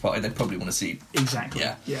Sex Party, they probably want to see... Exactly.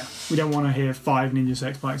 Yeah. We don't want to hear 5 Ninja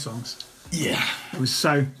Sex Party songs. Yeah.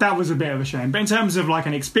 That was a bit of a shame. But in terms of like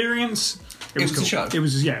an experience, it was cool. A show. It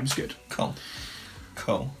was good. Cool.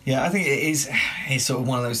 Yeah, I think it's sort of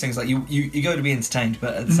one of those things, like you go to be entertained,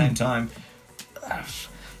 but at the same time...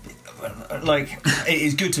 like, it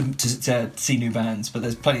is good to see new bands, but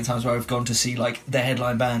there's plenty of times where I've gone to see like their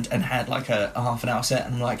headline band and had like a half an hour set,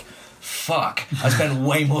 and I'm like, fuck, I spend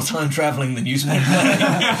way more time travelling than you spend playing.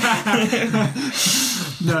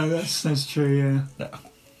 No, that's true. Yeah. No.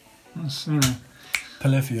 That's,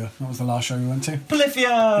 Polyphia. That was the last show we went to. Polyphia.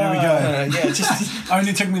 There we go. Yeah, just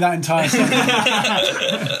only took me that entire second.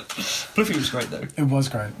 Polyphia was great though. It was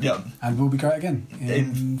great. Yeah, and we'll be great again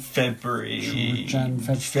in February.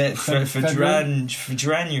 For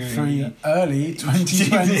January. Early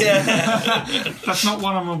 2020. Yeah. That's not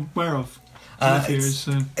one I'm aware of.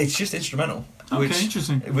 It's just instrumental. Okay,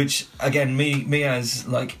 interesting. Which again, me as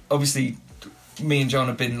like obviously. Me and John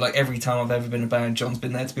have been like every time I've ever been in a band, John's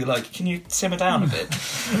been there to be like, can you simmer down a bit?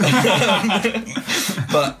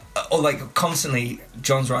 But or like constantly,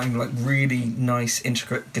 John's writing like really nice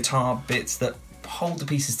intricate guitar bits that hold the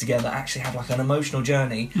pieces together, actually have like an emotional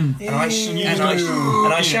journey, and I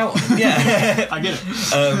shout on them. Yeah, I get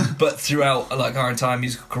it. But throughout like our entire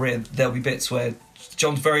musical career, there'll be bits where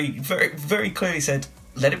John's very, very, very clearly said,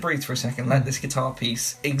 let it breathe for a second, let this guitar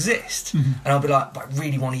piece exist. And I'll be like, but I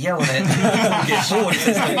really want to yell on it. I get bored if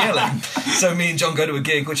there's no yelling. So me and John go to a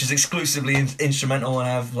gig which is exclusively instrumental and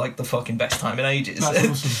have like the fucking best time in ages. That's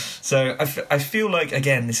awesome. So I feel like,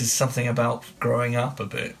 again, this is something about growing up a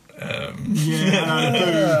bit.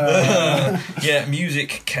 Yeah,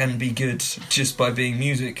 music can be good just by being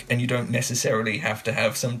music, and you don't necessarily have to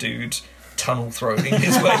have some dude tunnel throwing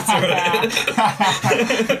his way through it.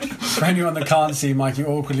 For anyone that can't see Mikey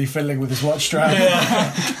awkwardly fiddling with his watch strap.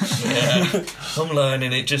 Yeah. I'm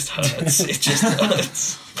learning, it just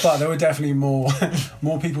hurts. But there were definitely more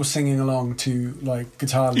people singing along to like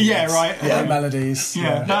guitar leads, melodies.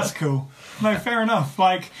 Yeah, that's cool. No, fair enough.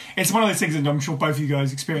 Like, it's one of those things that I'm sure both of you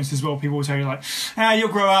guys experienced as well. People will tell you, like, you'll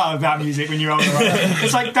grow out of that music when you're older. Right?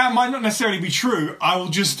 It's like, that might not necessarily be true. I will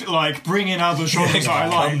just, like, bring in other genres that I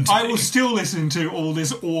like. I will still listen to all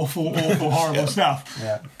this awful, horrible stuff.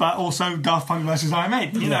 Yeah. But also Daft Punk versus Iron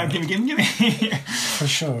Maiden. You know, gimme. For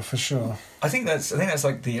sure. I think that's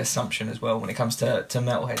like the assumption as well when it comes to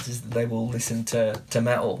metalheads, is that they will listen to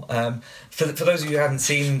metal. For those of you who haven't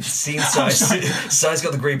seen Si's got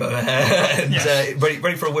the Grebo hair and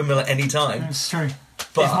ready for a windmill at any time. It's true.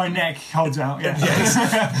 But if my neck holds out,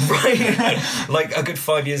 right. Like a good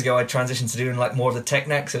 5 years ago, I transitioned to doing like more of the tech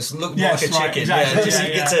neck, so it looked more like a chicken. Exactly.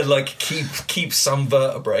 You get to like keep some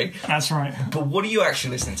vertebrae. That's right. But what are you actually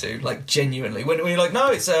listening to? Like genuinely, when you're like, no,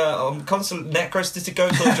 it's constant neck roasted to go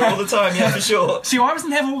torture all the time. Yeah, for sure. See, I was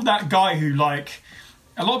never that guy who like.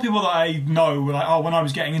 A lot of people that I know were like, when I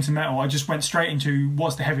was getting into metal, I just went straight into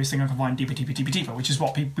what's the heaviest thing I can find, deeper, which is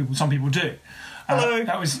what some people do. Hello.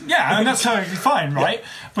 That was and that's totally fine, right? Yeah.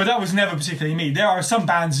 But that was never particularly me. There are some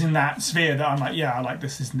bands in that sphere that I'm like, I like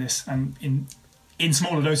this, and this, and in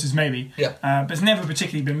smaller doses maybe. Yeah. But it's never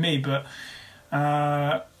particularly been me. But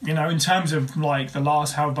in terms of like the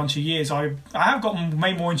last bunch of years, I have gotten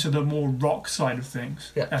way more into the more rock side of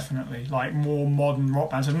things. Yeah. Definitely, like more modern rock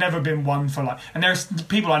bands. I've never been one for like, and there's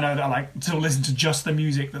people I know that like still listen to just the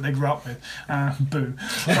music that they grew up with. Boo.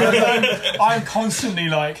 I'm constantly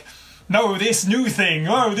like, no, this new thing.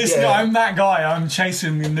 Oh, this. I'm that guy. I'm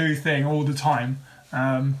chasing the new thing all the time.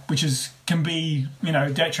 which can be,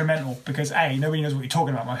 detrimental because nobody knows what you're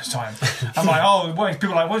talking about most of the time. I'm like,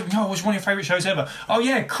 people are like, what's one of your favourite shows ever? Oh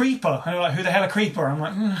yeah, Creeper. And they're like, who the hell are Creeper? I'm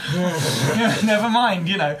like, never mind,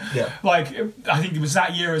 Yeah. Like, I think it was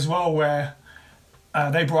that year as well where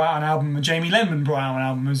they brought out an album, and Jamie Lenman brought out an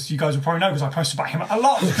album, as you guys will probably know, because I posted about him a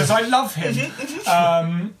lot, because I love him.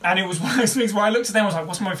 And it was one of those things where I looked at them and was like,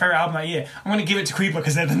 what's my favourite album that year? I'm going to give it to Creeper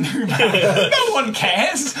because they're the new band. No one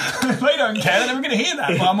cares. They don't care. They're never going to hear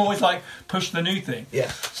that. But I'm always like, push the new thing. Yeah.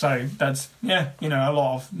 So that's, a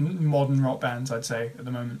lot of modern rock bands, I'd say, at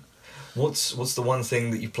the moment. What's the one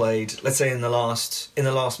thing that you played, let's say in the last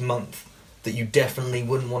month, that you definitely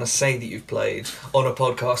wouldn't want to say that you've played on a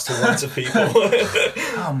podcast to lots of people?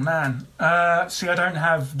 Oh man, see, I don't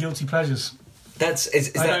have guilty pleasures. I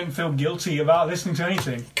don't feel guilty about listening to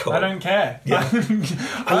anything. Cool. I don't care. Yeah.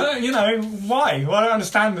 I don't, why? Well, I don't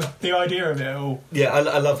understand the idea of it at all. Yeah,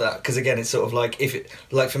 I love that, because again, it's sort of like,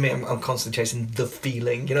 for me, I'm constantly chasing the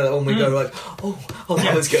feeling, when we go like,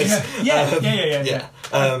 that was good. Yeah.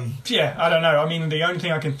 I don't know. I mean, the only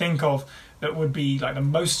thing I can think of that would be like the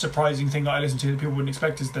most surprising thing that I listen to that people wouldn't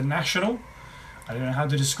expect is The National. I don't know how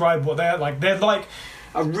to describe what they're like. They're like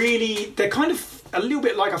they're kind of a little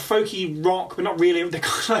bit like a folky rock, but not really. They're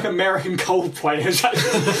kind of like American Coldplay.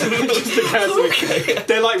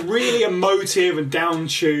 They're like really emotive and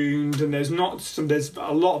down-tuned, and there's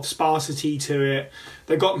a lot of sparsity to it.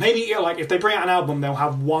 They've got maybe if they bring out an album, they'll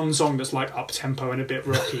have one song that's like up tempo and a bit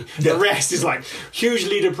rocky. The rest is like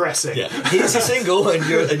hugely depressing. Yeah. Here's a single, and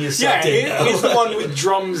you're sucked in. Here's the one with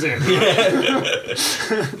drums in.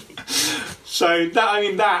 Yeah. So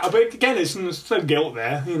but again, it's no guilt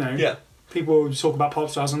there, Yeah. People talk about pop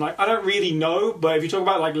stars, and like, I don't really know, but if you talk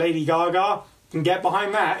about like Lady Gaga, can get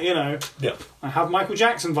behind that, Yeah. I have Michael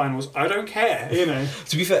Jackson vinyls. I don't care,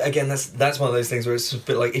 To be fair, again, that's one of those things where it's a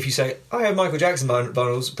bit like, if you say, I have Michael Jackson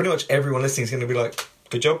vinyls, pretty much everyone listening is going to be like,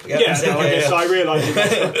 good job. Yeah, I guess I realise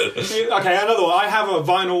it. Okay, another one. I have a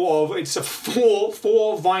vinyl it's a four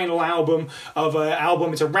vinyl album of an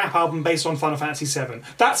album. It's a rap album based on Final Fantasy VII.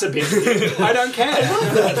 That's a big deal. I don't care. I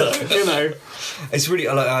love that, It's really,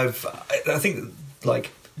 I think,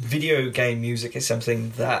 like, video game music is something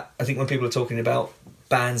that I think when people are talking about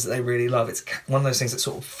bands that they really love, it's one of those things that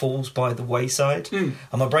sort of falls by the wayside. And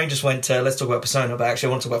my brain just went to, let's talk about Persona, but actually I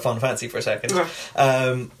want to talk about Final Fantasy for a second.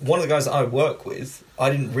 Okay. One of the guys that I work with, I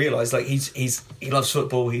didn't realise, like, he loves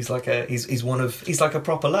football, he's like a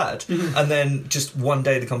proper lad. And then just one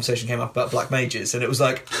day the conversation came up about Black Mages, and it was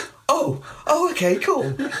like, oh, okay,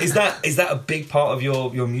 cool. Is that a big part of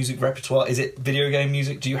your music repertoire? Is it video game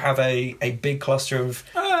music? Do you have a big cluster of...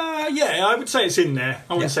 Yeah, I would say it's in there.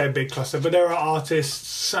 I wouldn't say a big cluster, but there are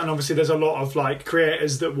artists, and obviously there's a lot of like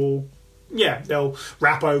creators that will, they'll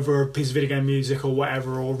rap over a piece of video game music or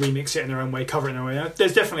whatever, or remix it in their own way, cover it in their way.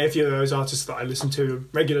 There's definitely a few of those artists that I listen to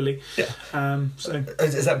regularly. Yeah. So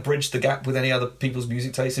has that bridged the gap with any other people's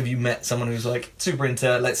music tastes? Have you met someone who's like super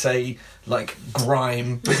into, let's say, like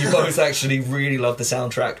grime, but you both actually really love the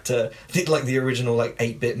soundtrack to like the original like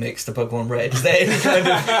 8-bit mix to Pokemon Red? Is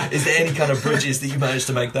there any kind of bridges that you managed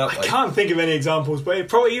to make that way? I can't think of any examples, but it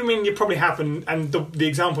probably happened. And the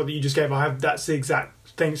example that you just gave, that's the exact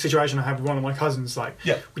situation I have with one of my cousins. Like,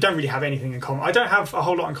 we don't really have anything in common. I don't have a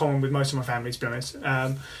whole lot in common with most of my family, to be honest.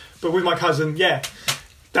 But with my cousin,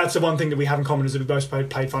 that's the one thing that we have in common, is that we both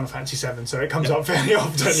played Final Fantasy VII, so it comes up fairly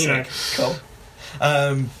often. Cool.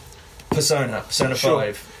 Persona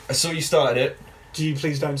 5. I saw you started it.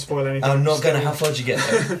 Please don't spoil anything. I'm not going to. How far did you get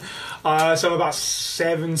there? So I'm about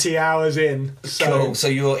 70 hours in. So cool. So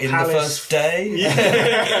you're in the first day?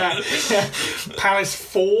 Yeah. Palace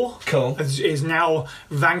 4 is now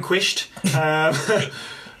vanquished.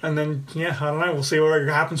 And then, I don't know, we'll see what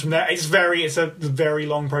happens from there. It's a very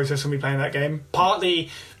long process for me playing that game. Partly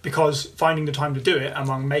because finding the time to do it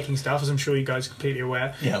among making stuff, as I'm sure you guys are completely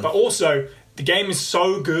aware. Yeah. But also, the game is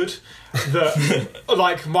so good that,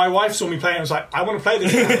 like, my wife saw me play and was like, I want to play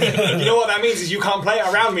this game. You know what that means is you can't play it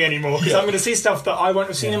around me anymore, because I'm going to see stuff that I won't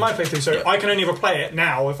have seen in my playthrough. So I can only ever play it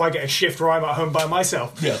now if I get a shift where I'm at home by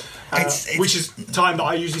myself. Yeah. Which is time that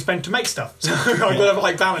I usually spend to make stuff. So I've got to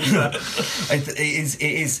like balance that.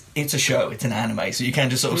 It's a show. It's an anime, so you can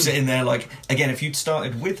just sort of sit in there. Like, again, if you'd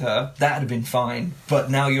started with her, that'd have been fine.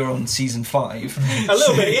 But now you're on season 5. A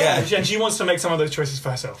little bit, yeah. And she wants to make some of those choices for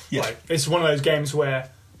herself. Yeah. Like, it's one of those games where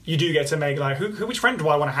you do get to make like which friend do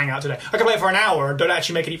I want to hang out today? I can play it for an hour and don't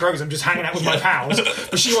actually make any progress. I'm just hanging out with my pals.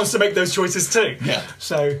 But she wants to make those choices too. Yeah.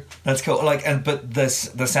 So that's cool. But the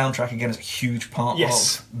soundtrack again is a huge part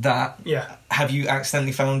of that. Yeah. Have you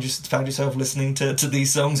accidentally found yourself listening to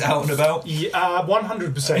these songs out and about?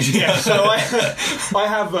 100%. Yeah. So I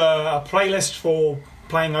have a playlist for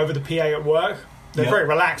playing over the PA at work. They're very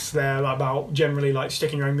relaxed. They're about generally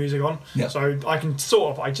sticking your own music on. Yeah. So I can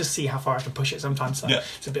I just see how far I can push it sometimes. So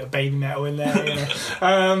it's a bit of baby metal in there.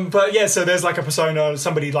 But yeah, so there's a Persona,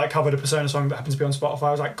 somebody covered a Persona song that happens to be on Spotify.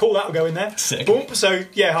 I was like, cool, that'll go in there. Sick. Boom. So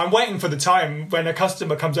yeah, I'm waiting for the time when a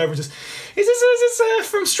customer comes over and just, is this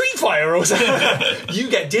from Street Fighter or something? You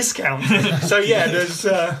get discount. So yeah, there's...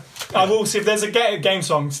 I will see if there's a game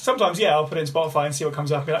song. Sometimes, I'll put it in Spotify and see what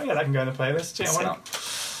comes up. Be like, that can go in the playlist. Yeah, why not?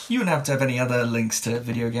 You wouldn't have to have any other links to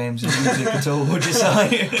video games and music at all, would you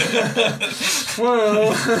say?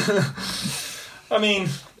 Well, I mean,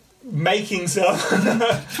 making stuff.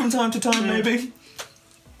 From time to time, maybe.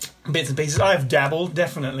 Bits and pieces. I've dabbled,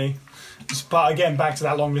 definitely. But again, back to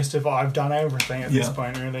that long list of I've done everything at this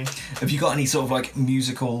point, really. Have you got any sort of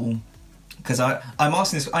musical... Because I'm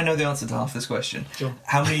asking this, I know the answer to half this question. Sure.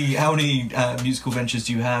 How many musical ventures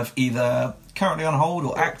do you have, either currently on hold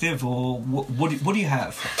or active, or what do you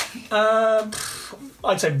have?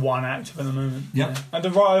 I'd say one active at the moment. Yeah. And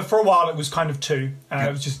for a while it was kind of two.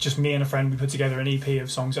 It was just me and a friend. We put together an EP of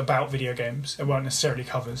songs about video games. It weren't necessarily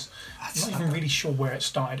covers. I'm not even really sure where it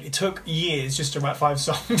started. It took years just to write 5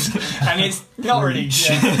 songs, and it's not really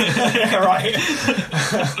right.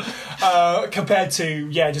 Compared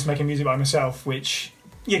to just making music by myself, which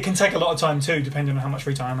can take a lot of time too, depending on how much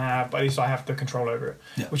free time I have, but at least I have the control over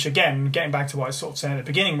it. Which again, getting back to what I was sort of saying at the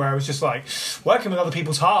beginning, where I was just working with other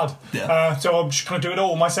people's hard, so I'm just going to do it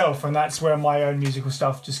all myself, and that's where my own musical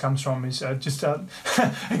stuff just comes from, is just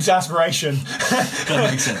exasperation. That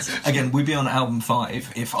makes sense. Again, we'd be on album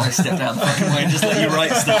 5 if I stepped out of the fucking way and just let you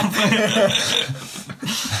write stuff.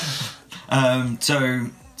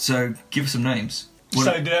 So give us some names.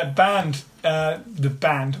 The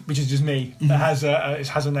band, which is just me, that has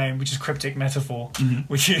a name, which is Cryptic Metaphor,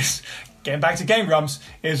 which is, getting back to Game Grumps,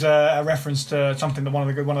 is a reference to something that one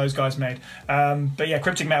of those guys made. But yeah,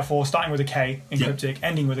 Cryptic Metaphor, starting with a K in Cryptic,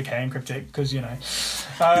 ending with a K in Cryptic, because you got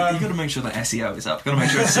to make sure that SEO is up. Got to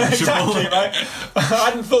make sure it's searchable. Exactly, right? I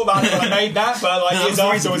hadn't thought about it when I made that, but years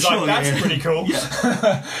after, I was that's pretty cool.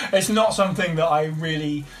 Yeah. It's not something that I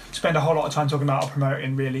really spend a whole lot of time talking about or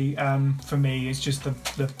promoting, really. For me, it's just the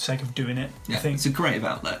sake of doing it. Yeah, I think it's a creative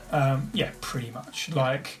outlet. Pretty much.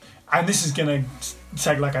 And this is going to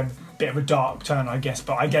take a bit of a dark turn, I guess,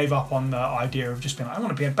 but I gave up on the idea of just being I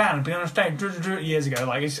want to be a band and be on a stage years ago.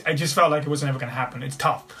 I just felt like it wasn't ever going to happen. It's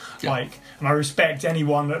tough. And I respect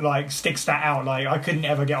anyone that sticks that out. I couldn't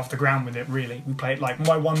ever get off the ground with it, really. We played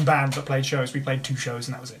my one band that played shows. We played 2 shows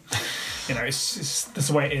and that was it. It's that's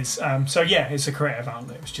the way it is. It's a creative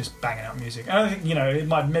outlet. It was just banging out music. And I think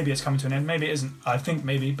maybe it's coming to an end. Maybe it isn't. I think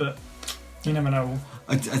maybe, but you never know.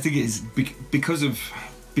 I think it is because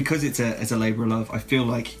it's a labour of love. I feel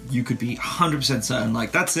like you could be 100% certain.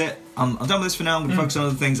 That's it. I'm done with this for now. I'm going to focus on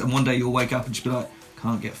other things. And one day you'll wake up and just be like,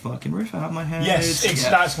 can't get fucking riff out of my head. Yes,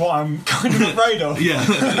 that's what I'm kind of afraid of.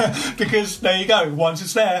 Because there you go. Once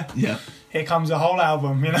it's there. Yeah. Here comes a whole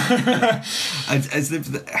album, Have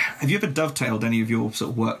you ever dovetailed any of your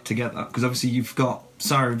sort of work together? Because obviously you've got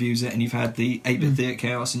Sire Reviews It, and you've had the 8-Bit Theatre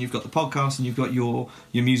Chaos, and you've got the podcast, and you've got your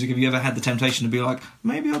music. Have you ever had the temptation to be like,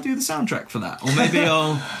 maybe I'll do the soundtrack for that, or maybe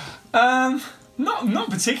I'll? Not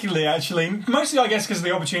particularly, actually. Mostly, I guess, because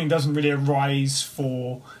the opportunity doesn't really arise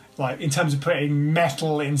for. In terms of putting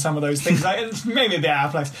metal in some of those things, it's maybe a bit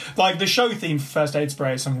out of place. The show theme for First Aid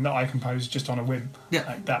Spray is something that I composed just on a whim.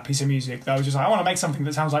 Yeah. That piece of music. That was just I want to make something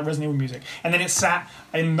that sounds like Resident Evil music. And then it sat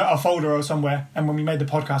in a folder or somewhere, and when we made the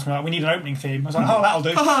podcast, we need an opening theme. I was like, oh, that'll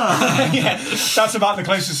do. That's about the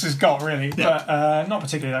closest it's got, really. Yeah. But not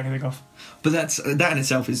particularly that I can think of. But that in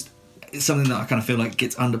itself is... It's something that I kind of feel like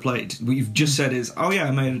gets underplayed. What you've just said is,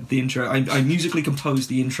 I made the intro. I musically composed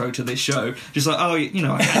the intro to this show. Just I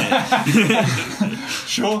had it.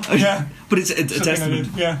 Sure, yeah. But it's a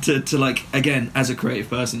testament to again, as a creative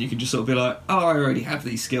person, you can just sort of be like, I already have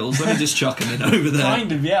these skills. Let me just chuck them in over there.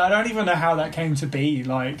 Kind of, yeah. I don't even know how that came to be.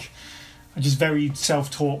 I'm just very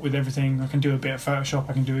self-taught with everything. I can do a bit of Photoshop.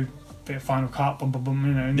 I can do bit of Final Cut, so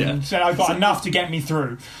I've got enough to get me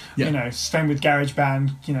through. Same with GarageBand,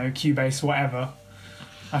 Cubase, whatever.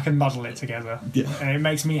 I can muddle it together. And it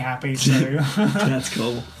makes me happy. So that's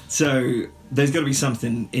cool. So there's got to be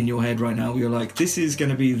something in your head right now where you're like, this is going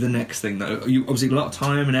to be the next thing, though. You obviously a lot of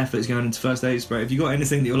time and effort is going into First Aid Spray. Have you got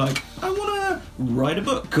anything that you're like, I want to write a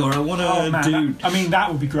book, or I want to do.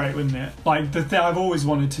 That would be great, wouldn't it? Like I've always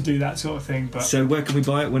wanted to do that sort of thing. But so where can we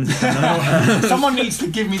buy it? When is it coming out? Someone needs to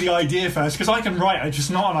give me the idea first, because I can write. I'm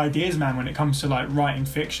just not an ideas man when it comes to like writing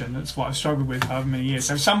fiction. That's what I've struggled with however many years.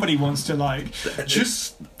 So if somebody wants to like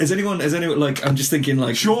just. Has anyone like? I'm just thinking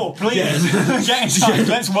like. Sure, please. Yeah. Get in touch.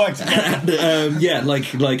 Let's work together.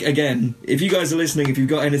 Like again, if you guys are listening, if you've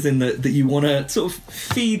got anything that you want to sort of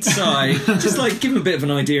feed Si, just like give him a bit of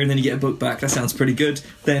an idea, and then you get a book back. That sounds pretty good.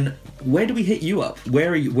 Then where do we hit you up?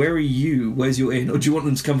 Where are you? Where's your in? Or do you want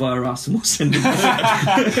them to come via us and we'll send them?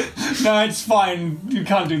 No, it's fine. You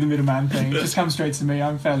can't do the middleman thing. Just come straight to me.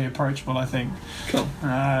 I'm fairly approachable, I think. Cool.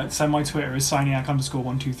 So my Twitter is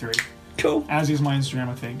Signiac_123. Cool. As is my Instagram,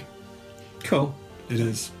 I think. Cool. It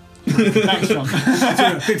is. Thanks, John.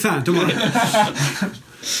 Big fan. Don't worry.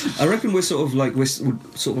 I reckon we're sort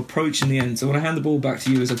of approaching the end. So when I hand the ball back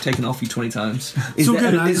to you, as I've taken it off you 20 times, it's all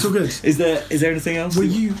good, man. It's all good. Is there anything else? Well,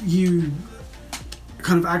 you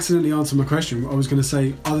kind of accidentally answered my question. I was going to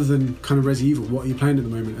say, other than kind of Resi Evil, what are you playing at the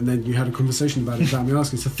moment? And then you had a conversation about it without me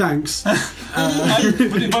asking. So thanks. That's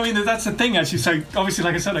the thing, actually. So obviously,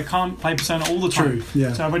 like I said, I can't play Persona all the time. True.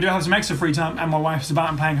 Yeah. So I do have some extra free time, and my wife's about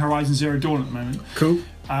and playing Horizon Zero Dawn at the moment. Cool.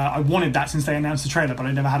 I wanted that since they announced the trailer, but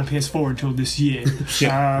I never had a PS4 until this year.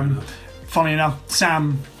 Funnily enough,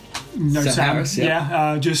 Sam Harris,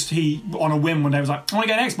 just he on a whim one day was like, I want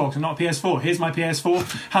to get an Xbox and not a PS4. Here's my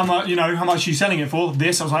PS4. How much are you selling it for?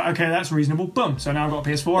 This. I was like, okay, that's reasonable. Boom. So now I've got a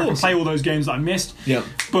PS4. Awesome. I can play all those games that I missed. Yeah.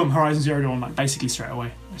 Boom. Horizon Zero Dawn, like basically straight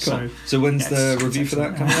away. Cool. So when's the review for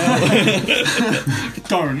that coming out?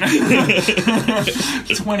 Don't.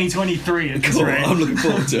 2023 at this rate. I'm looking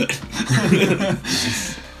forward to it.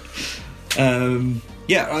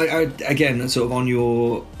 I again sort of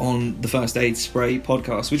on the First Aid Spray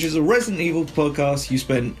podcast, which is a Resident Evil podcast. You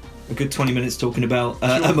spent a good 20 minutes talking about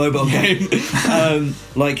a mobile game.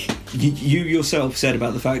 Like you yourself said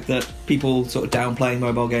about the fact that people sort of downplaying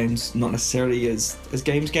mobile games, not necessarily as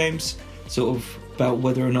games, sort of about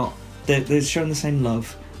whether or not they're showing the same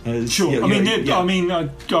love. Sure. I'll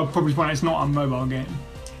probably point out it's not a mobile game.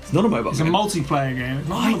 It's not a mobile game. It's a multiplayer game. It's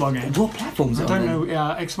not a mobile game. What platforms are I don't know.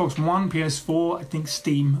 Xbox One, PS4, I think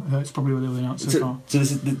Steam. That's probably what they've announced so far. So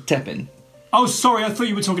this is the Teppin. Oh, sorry, I thought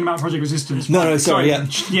you were talking about Project Resistance. No, sorry, yeah.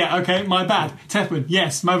 Yeah, okay, my bad. Teppin,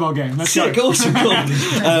 yes, mobile game. Let's Sick, go. Awesome, cool.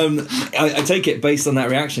 I take it, based on that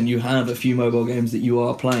reaction, you have a few mobile games that you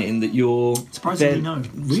are playing that you're... Surprisingly, no.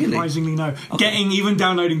 Really? Surprisingly, no. Okay. Even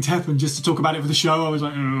downloading Teppin just to talk about it for the show, I was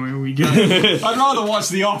like, oh, here we go. I'd rather watch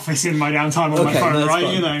The Office in my downtime on my phone, right?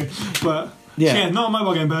 Fun. You know, but... Yeah, not a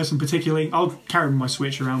mobile game person particularly. I'll carry my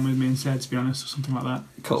Switch around with me instead, to be honest, or something like that.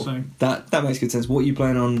 Cool. So, that makes good sense. What are you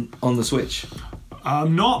playing on the Switch?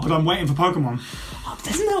 I'm not, but I'm waiting for Pokemon.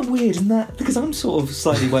 Isn't that weird? Isn't that because I'm sort of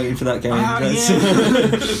slightly waiting for that game? Yeah.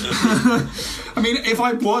 I mean, if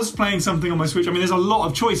I was playing something on my Switch, there's a lot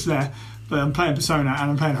of choice there. But I'm playing Persona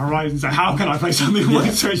and I'm playing Horizon, so how can I play something on my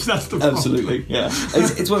Switch? That's the problem. Absolutely, yeah.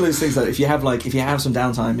 It's one of those things that if you have some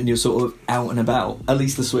downtime and you're sort of out and about, at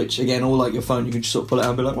least the Switch, again, or like your phone, you can just sort of pull it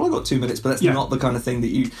out and be like, well, I've got 2 minutes, but that's not the kind of thing that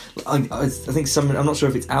you... I think I'm not sure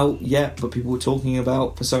if it's out yet, but people were talking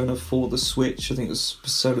about Persona for the Switch. I think it was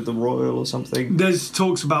Persona the Royal or something. There's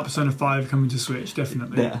talks about Persona 5 coming to Switch,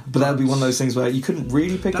 definitely. Yeah, but that would be one of those things where you couldn't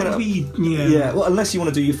really pick it up. Yeah, well, unless you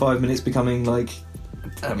want to do your 5 minutes becoming like...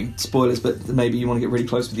 spoilers, but maybe you want to get really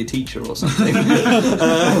close with your teacher or something.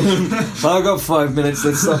 I've got 5 minutes,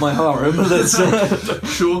 let's start my harem.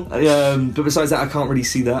 Sure. But besides that, I can't really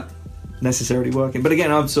see that necessarily working. But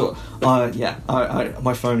again, I'm sort of,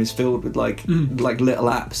 my phone is filled with like little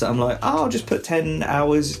apps that I'm like, I'll just put 10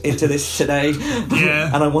 hours into this today.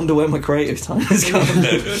 Yeah. And I wonder where my creative time is going.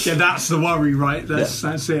 Yeah, that's the worry, right?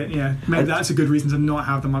 That's it, yeah. Maybe that's a good reason to not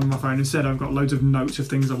have them on my phone. Instead, I've got loads of notes of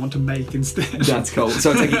things I want to make instead. That's cool.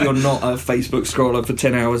 So I take it you're not a Facebook scroller for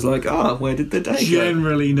 10 hours like, where did the day go?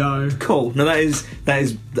 Generally, no. Cool. No, that is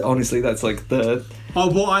honestly, that's like the...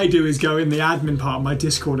 what I do is go in the admin part of my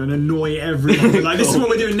Discord and annoy everyone. Like, this is what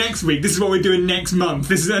we're doing next week. This is what we're doing next month.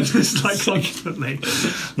 This is just like constantly.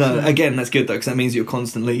 No, again, that's good though, because that means you're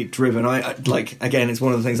constantly driven. I again, it's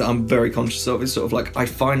one of the things that I'm very conscious of. Is sort of like I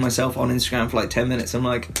find myself on Instagram for like 10 minutes. I'm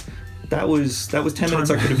like, that was 10 minutes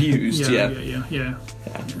I could have used. Yeah.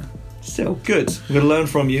 Still good. I'm going to learn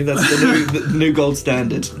from you. That's the new gold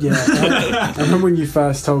standard. Yeah. I remember when you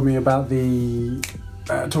first told me about the.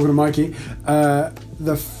 Talking to Mikey,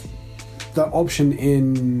 the option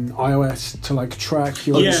in iOS to like track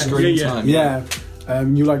your screen time. Yeah.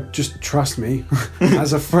 You like just trust me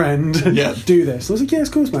as a friend. Do this. And I was like, yeah,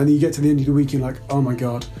 of course, man. And you get to the end of the week, you're like, oh my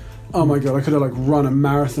god, oh my god, I could have like run a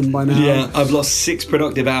marathon by now. Yeah, I've lost 6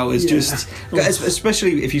 productive hours just,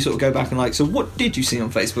 especially if you sort of go back and like, so what did you see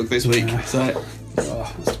on Facebook this week? So,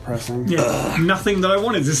 that's depressing. Yeah, nothing that I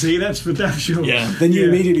wanted to see. That's for damn sure. Yeah. Then you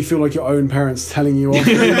immediately feel like your own parents telling you off.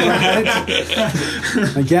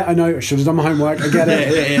 I get, I know, I should have done my homework. I get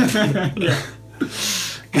it. Yeah.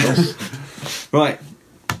 Cool. Right.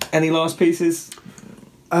 Any last pieces?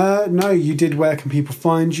 No, you did Where Can People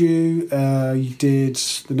Find You? You did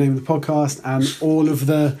the name of the podcast and all of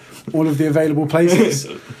the available places.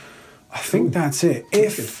 I think that's it.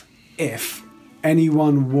 If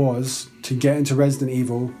anyone was to get into Resident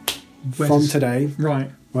Evil from today, right,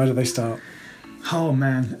 where do they start? Oh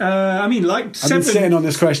man, I mean, like I've 7. been sitting on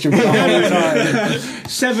this question for the whole time.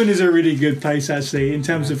 7 is a really good place actually in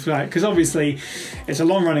terms of like, because obviously it's a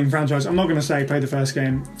long-running franchise. I'm not going to say play the first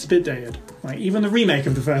game; it's a bit dated. Like even the remake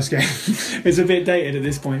of the first game is a bit dated at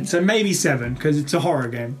this point. So maybe 7 because it's a horror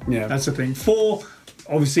game. Yeah, that's the thing. 4,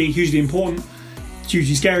 obviously, hugely important.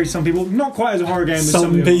 Hugely scary to some people, not quite as a horror game as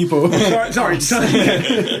some people. Sorry,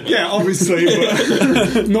 yeah, obviously,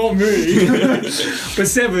 but not me. But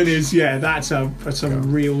 7 is that's a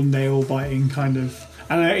real nail biting kind of,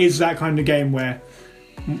 and it is that kind of game where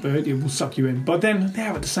it will suck you in. But then,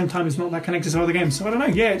 at the same time, it's not that connected to other games. So I don't know.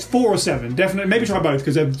 Yeah, it's 4 or 7, definitely. Maybe try both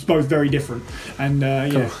because they're both very different. And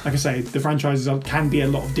cool. Like I say, the franchises can be a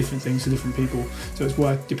lot of different things to different people. So it's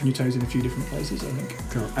worth dipping your toes in a few different places, I think.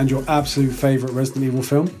 Cool. And your absolute favourite Resident Evil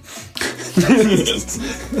film?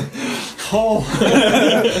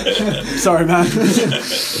 Sorry, man.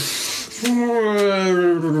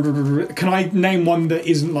 Can I name one that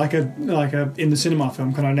isn't like a in the cinema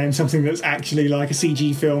film? Can I name something that's actually like a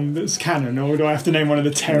CG film that's canon, or do I have to name one of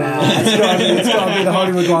the terrible? It's got to be the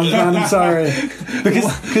Hollywood ones, man. I'm sorry,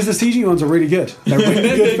 because the CG ones are really good. They're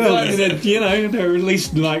really good films. They're at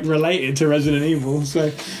least like related to Resident Evil.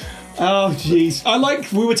 So. Oh jeez!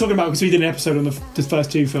 We were talking about, because we did an episode on the first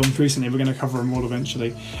 2 films recently. We're going to cover them all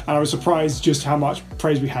eventually, and I was surprised just how much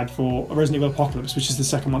praise we had for Resident Evil Apocalypse, which is the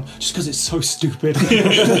second one, just because it's so stupid.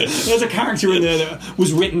 There's a character in there that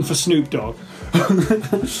was written for Snoop Dogg. What?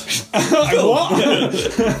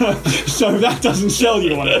 So that doesn't sell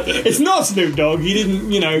you on it. It's not Snoop Dogg. He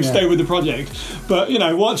didn't, stay with the project. But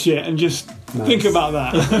watch it and just think about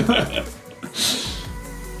that.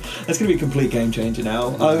 That's going to be a complete game changer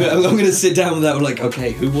now. I'm going to sit down with that. We're like,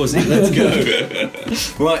 okay, who was it? Let's go.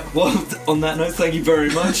 Right. Well, on that note, thank you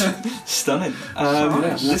very much. Stunning.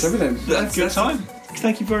 That's everything. That's good time.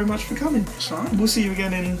 Thank you very much for coming. Sorry. We'll see you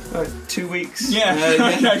again in 2 weeks. Yeah.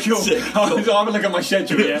 Cool. I'll have a look at my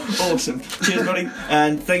schedule here. Awesome. Cheers, buddy.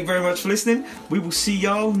 And thank you very much for listening. We will see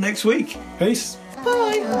y'all next week. Peace.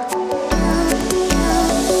 Bye.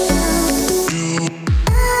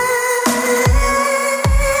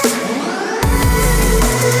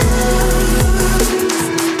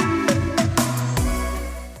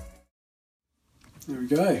 There we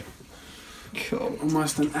go. Cool.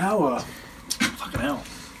 Almost an hour. Fucking hell.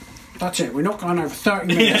 That's it. We're not going over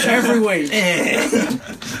 30 minutes every week.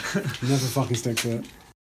 Never fucking stick to it.